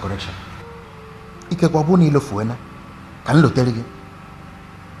 Point of correction. Ikekwabu Lofuena. Can you tell you?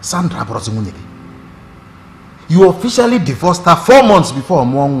 Sandra Brosimunity. You officially divorced her 4 months before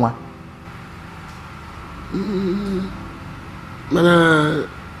Mwangwa. Mana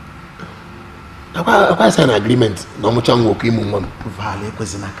I sign an agreement. No much on working mum. Vale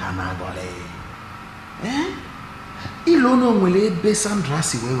Quizina Gole. Ilono Mule be Sandra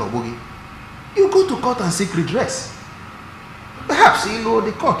Siwe. You go to court and seek redress. Perhaps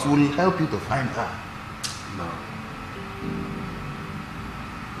the court will help you to find her. No.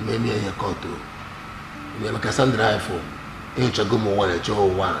 Maybe I court too. Maybe Sandra for. Ain't you go more one if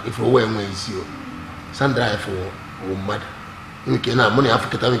you were you. Sandra for mad. You can have money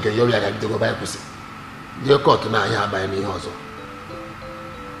Africa time can you like to go by pussy. Your court now here by me also.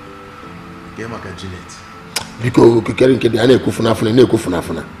 Game like a Juliet. Because you can't get the Anekufuna and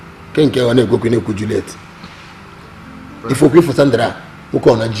Nekufuna. Can't get one go to Juliet. If you pay for Sandra, who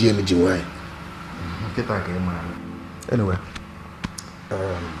call a GM? Anyway,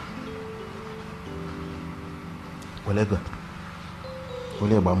 Olega,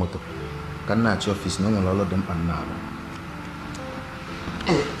 Ole Bamoto, can not your office, no one all of them and now.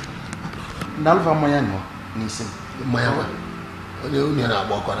 Nalva Mayano, Nisim, Mayawa, only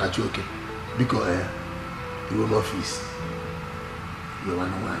about what I joke because you will office. You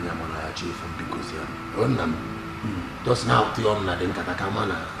want to know I'm a chief from because you're just now to your mother in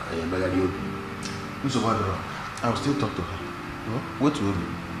Katakamana. I am very Mr. Wadro, I will still talk to her. What will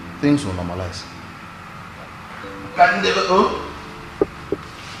things will normalize? Can never go?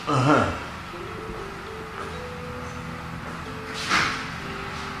 Oh,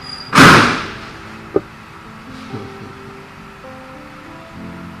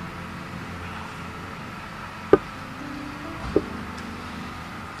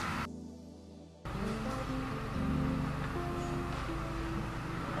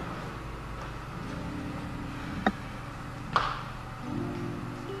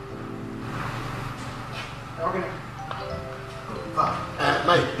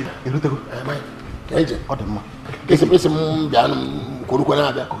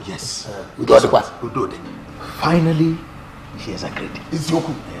 yes. Finally, she has agreed. It's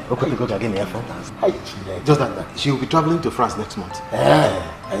Yoku. Just that she will be traveling to France next month.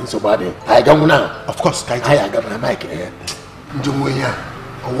 And so bad. I don't know. Of course, I got my mic here. Jumuya,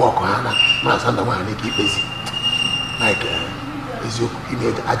 a walk on my son, the one keep busy. Like, is you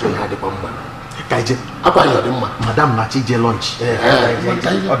made a joy had a bomb. Kaije, upon your Madame Nachi lunch.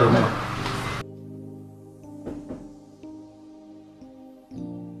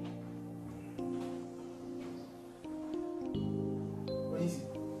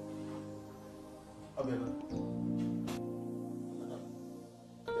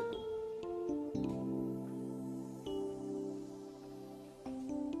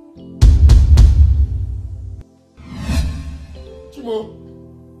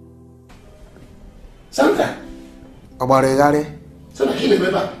 Sandra. About a So I can't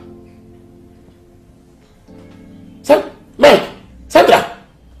remember. Mike, Sandra.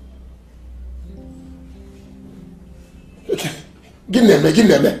 Okay. Give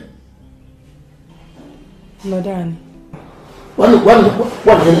them. Madani. One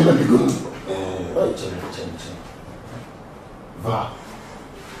minute ago.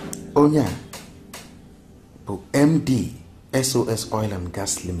 Onya. MD SOS Oil and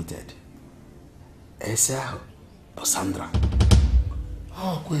Gas Limited. Esa Sandra.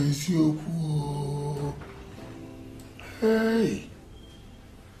 Kwezi okwu. Hey.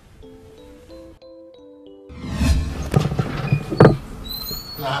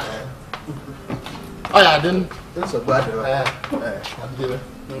 I didn't. That's a bad.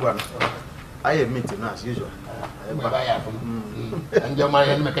 I am meeting as usual. And your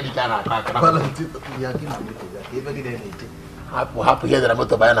man mechanic and happy here that I'm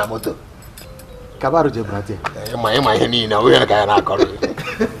to buy a motor. Cabaru Jabrati. My henny now, we are going to call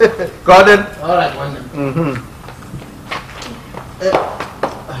it. Gordon. All right, one.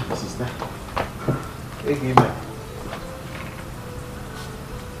 Sister. Thank you, man.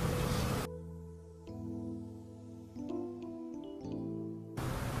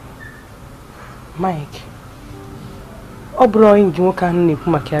 Mike. Ọ bụrụ onye nji nwoke ahụ na-ekwu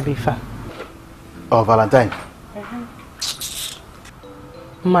maka ya bụ ife a. Oh, Valentine.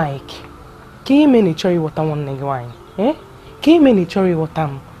 Mike, ka ime na ịchọrọ ịghọta nwanne gị nwaanyị? Ka ime na ịchọrọ ịghọta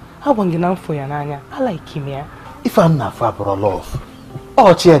m? Agwa gị na mfụ ya n'anya, alaiki m ya. Ife m na-afụ abụrụ love.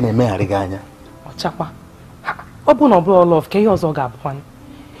 Ọchị ya na-emegharị gị anya. Ọchakwa. Ọ bụ na ọ bụrụ love, ka ihe ọzọ ga-abụkwa.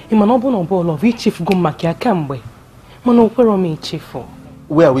 Ị ma na ọ bụ na ọ bụrụ love, ichefugo m maka ya kemgbe. Mana o kwere m ichefu.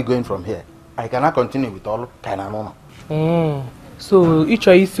 Where are we going from here? I cannot continue with all kind of no. So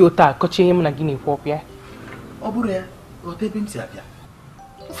ịchọ isi otu a kọcha ihe m na gị na-ekwu ọkụ ya? Ọ bụrụ ya, o tebe m si abịa.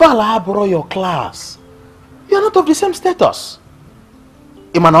 Fala abụrụ your class. You are not of the same status.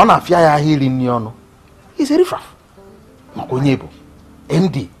 Ị ma na ọ na-afịa ya ahịa iri nri ọnụ. He's a riffraff. Maka onye bụ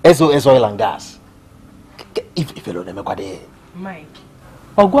MD SOS Oil and Gas. Ifelo na-emekwa dị. Mike,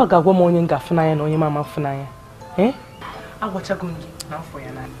 ọgụ a ga-agwa m onye m ga-afụ n'anya na onye m ama afụ n'anya. Agwachago m gị na afọ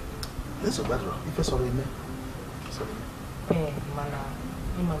ya n'anya. Eso badro, ife sọrọ eme. Mana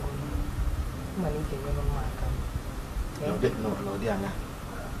ịmagoro ị ga-enyere m aka. No, dị anya.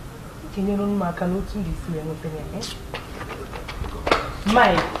 Ị ga-enyere m aka n'otu m ga-esi wee nweta ya.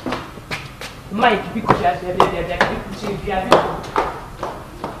 Mike, biko bịa ka ikwuchi bịa biko.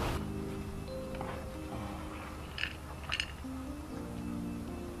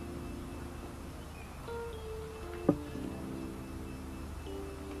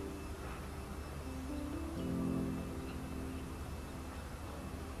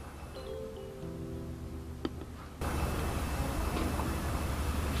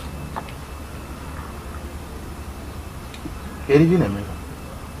 Erivi na emeka.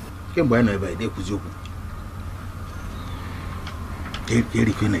 Kemgbe anyị nọ ebe a na-ekwuzi okwu.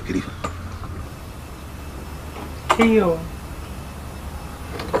 Erife na ekirife. Eyo.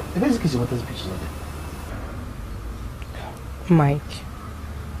 Ebe ezi kisi nweta speech na Mike,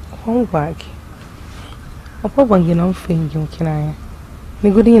 One bag. I probably don't think you can. I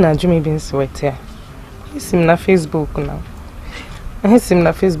good in a Jimmy being sweat here. He's in Facebook now. He's in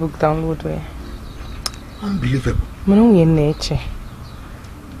Facebook download way. Unbelievable. Man, we in nature.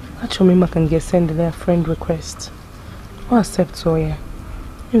 Actually, I can get send their friend request. Or accept so yeah.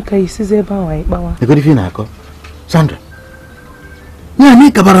 You can see the bawa. The good if you know, Sandra. Yeah,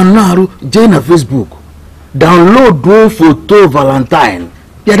 make a baranaru, Jane on Facebook. Download do photo Valentine.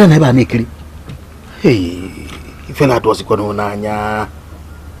 Yeah, don't ever make it. Hey, if you not was going on,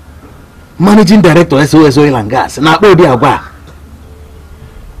 Managing Director SOS Oil and Gas. Now, oh dear, what?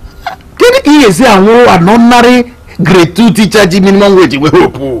 Can you say a non-marry grade 2 teacher minimum wage? We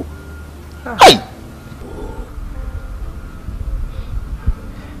hope. Hey,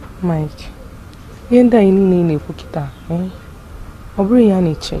 Mike. Yenda ini pukita. Obri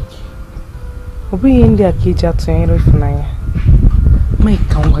yani check. Obri yendi akija to yero ifunaya. Mike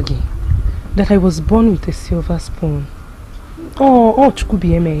kanwagi. That I was born with a silver spoon. Oh,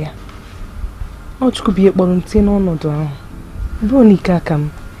 chukubi emeya. Oh, chukubi ekborunti no no do. Bro ni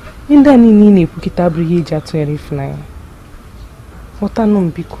kakam. Yenda ni pukita obri yeja to yero ifunaya. Wata no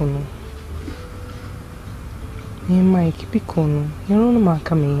mbikono. Mike, Picono, you don't know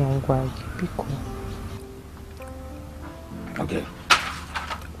coming young wag, Pico. Okay.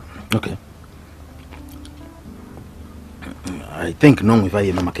 I think no if I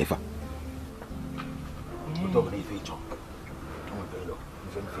am Makefa.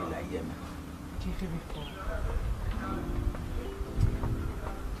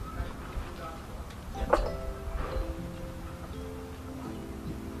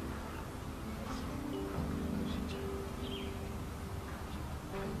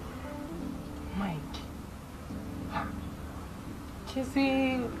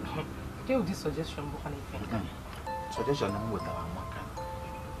 Give this suggestion book anything. Suggestion with our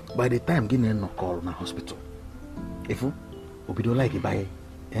by the time getting no call na hospital. If you obi do like it by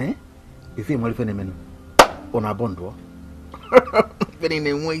if you more phenomenon on a bondo. Very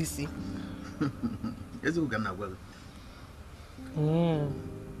name way see. Yes, we can well.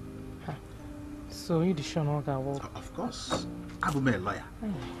 So you the show no work. Of course. I'm a lawyer.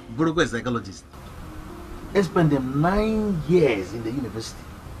 Broker psychologist. I spent them 9 years in the university.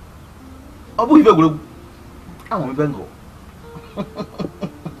 Abu Hibego. I'm a Bengal. Okay.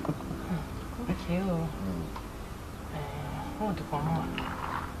 What the mama?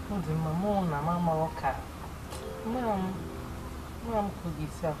 What the mama na mama roka? Mom could be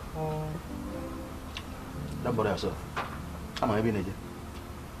self. Don't bother yourself. I'm a baby.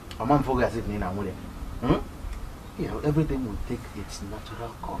 A man forgets if Nina will. Yeah, everything will take its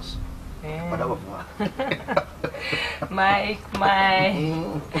natural course. Mike.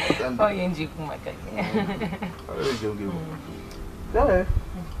 Oh, you enjoy my cake. There.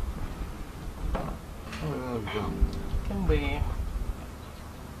 Can we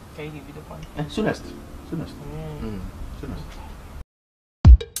give you the point? Soonest.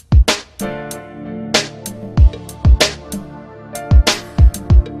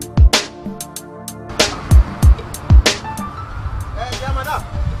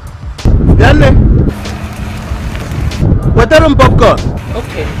 What are popcorn?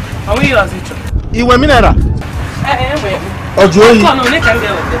 Okay. How are you as it? You want mineral? Wait. Oh, Joey. No, they can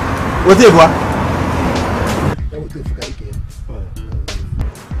get with it. Whatever.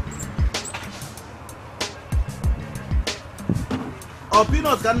 Oh,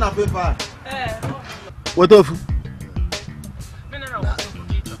 peanuts can have paper. What of? Mineral.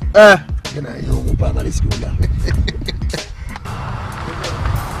 You know, you primary school.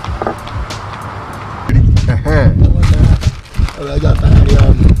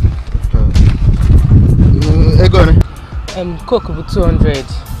 Coke with 200,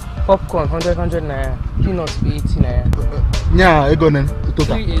 popcorn 100 naira, peanuts be 80 naira. Yeah, I got it.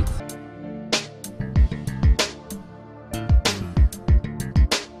 Total. 38.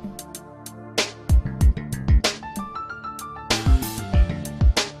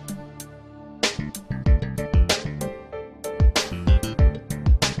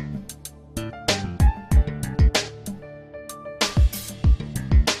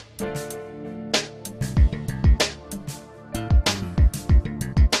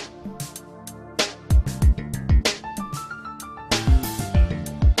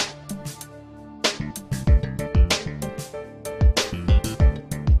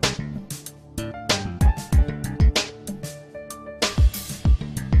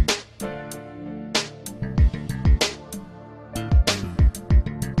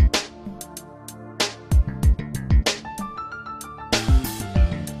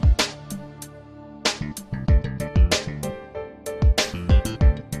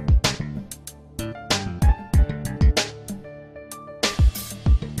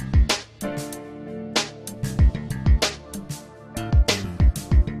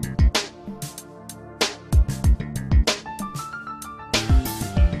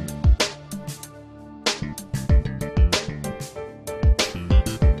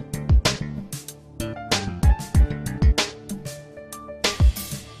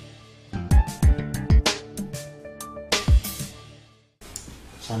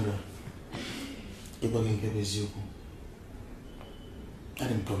 Sandra, you're going to get you.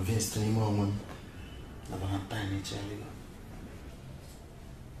 I'm convinced anymore about time.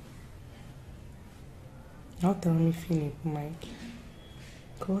 I'll tell me feeling, Mike.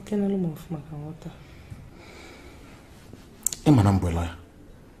 Go work in a room of my water. I'm an umbrella.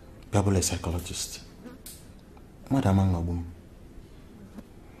 You're a psychologist. Madam Angabum.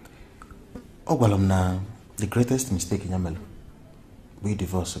 Oh, well, the greatest mistake in Yamel. We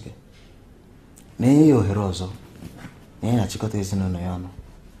divorce again. Nay, your heroes. Nay, I chicote is in a yano.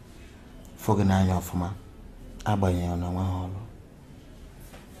 Fogging on your former. Abayay on a hollow.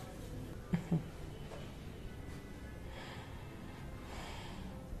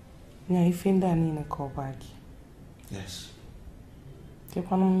 Yeah, you find that in a call back. Yes.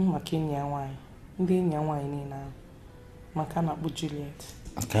 Take one Makinia wine. Then your wine in now. Makana bu Juliet.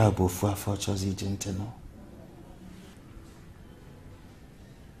 A cabo for fortunes agent.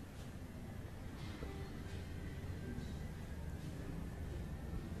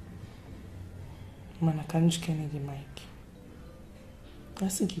 Mana kanji Kennedy Mike.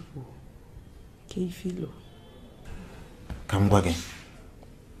 That's a give you. Kefilo. Come again.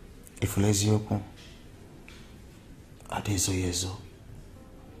 If you lazy open, adezo yezo.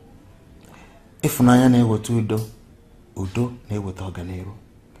 If Naya never to Udo never to Ganero.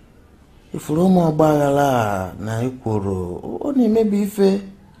 If Romo Bagala, Naikoro, only maybe fair.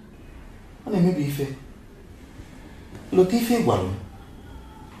 Only maybe fair. Look if you want.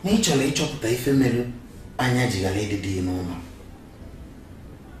 Nature lay chop the ephemeral, Anyaji a lady D no.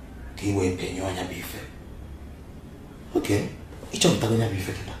 He will pay you on your beef. Okay, each of Taguna beef.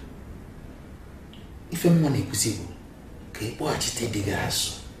 If I'm money possible, okay, watch it the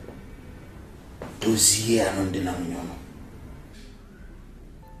gas. To see and on the Namion.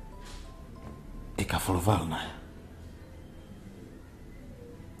 A café of Valna.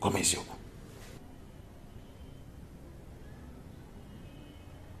 Come is you.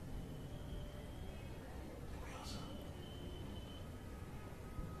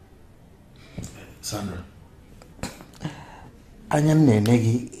 Sandra. Anyan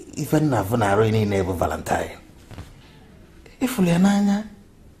Negi. Even na vunaro ini never Valentine. If we are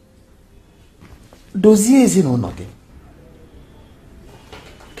dozier is in onoge.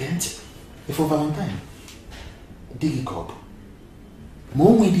 Kent, if for Valentine, dig up.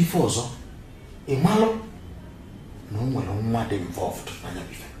 More may be for so. A malo, no one mad involved,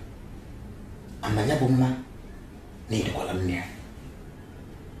 Nanabife. And Nanyabuma need to call him near.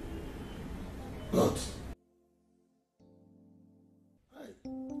 But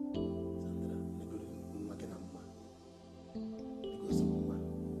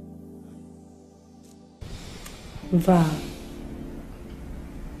Val,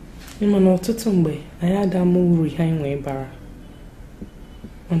 you know, Tutumbe, I had a move behind way bar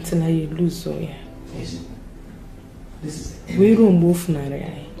until I lose so yeah. This is we don't move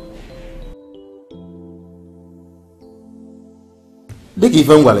Nari. Big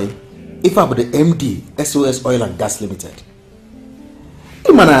even Wally, if I were the MD, SOS Oil and Gas Limited.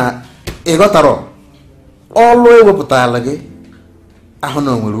 Imana, a got a wrong. All the way up to I don't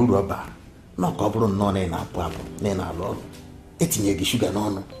know where we were. No couple no na papa na lo etinye gi sugar no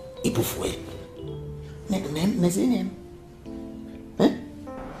no ipufu e ne zine eh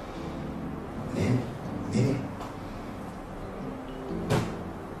ne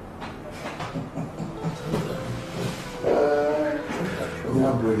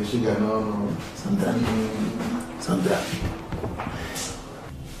Una bro sugar no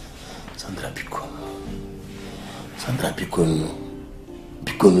Sandra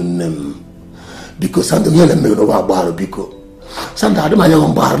Pico nem because Sandra Yellow made over bar Pico. Sandra had my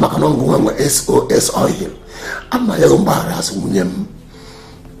young bar Macanon SOS oil. And my young bar as Munyam.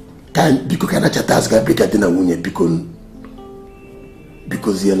 Can Pico can chatasga bigger than a Munya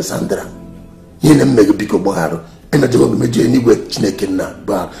because Yellow Sandra. Yellow mega Pico bar and I don't make any way chicken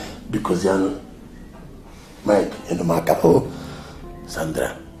bar because Yan Mike and the Macapo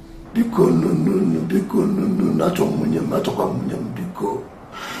Sandra. Pico no, not on Munyam, not on Munyam Pico.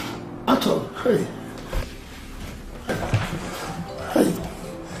 At all, hey.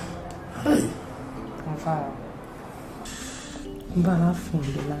 Mbala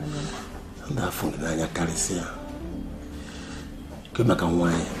fundilanya. Nda fundilanya kalisia. Kema kan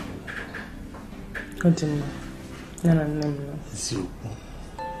wine. Continue. Nana nemno. Ziu.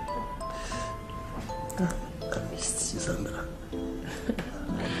 I missed you, Sandra.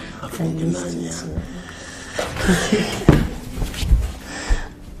 Fundilanya.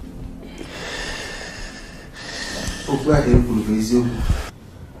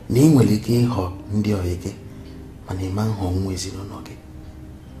 Ni nwere ike ịghọ ndị ọyị gị mana ịma nhọ nwa ezinụlọ gị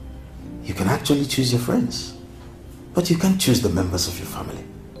You can actually choose your friends, but you can't choose the members of your family.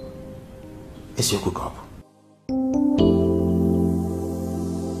 It's your cook up.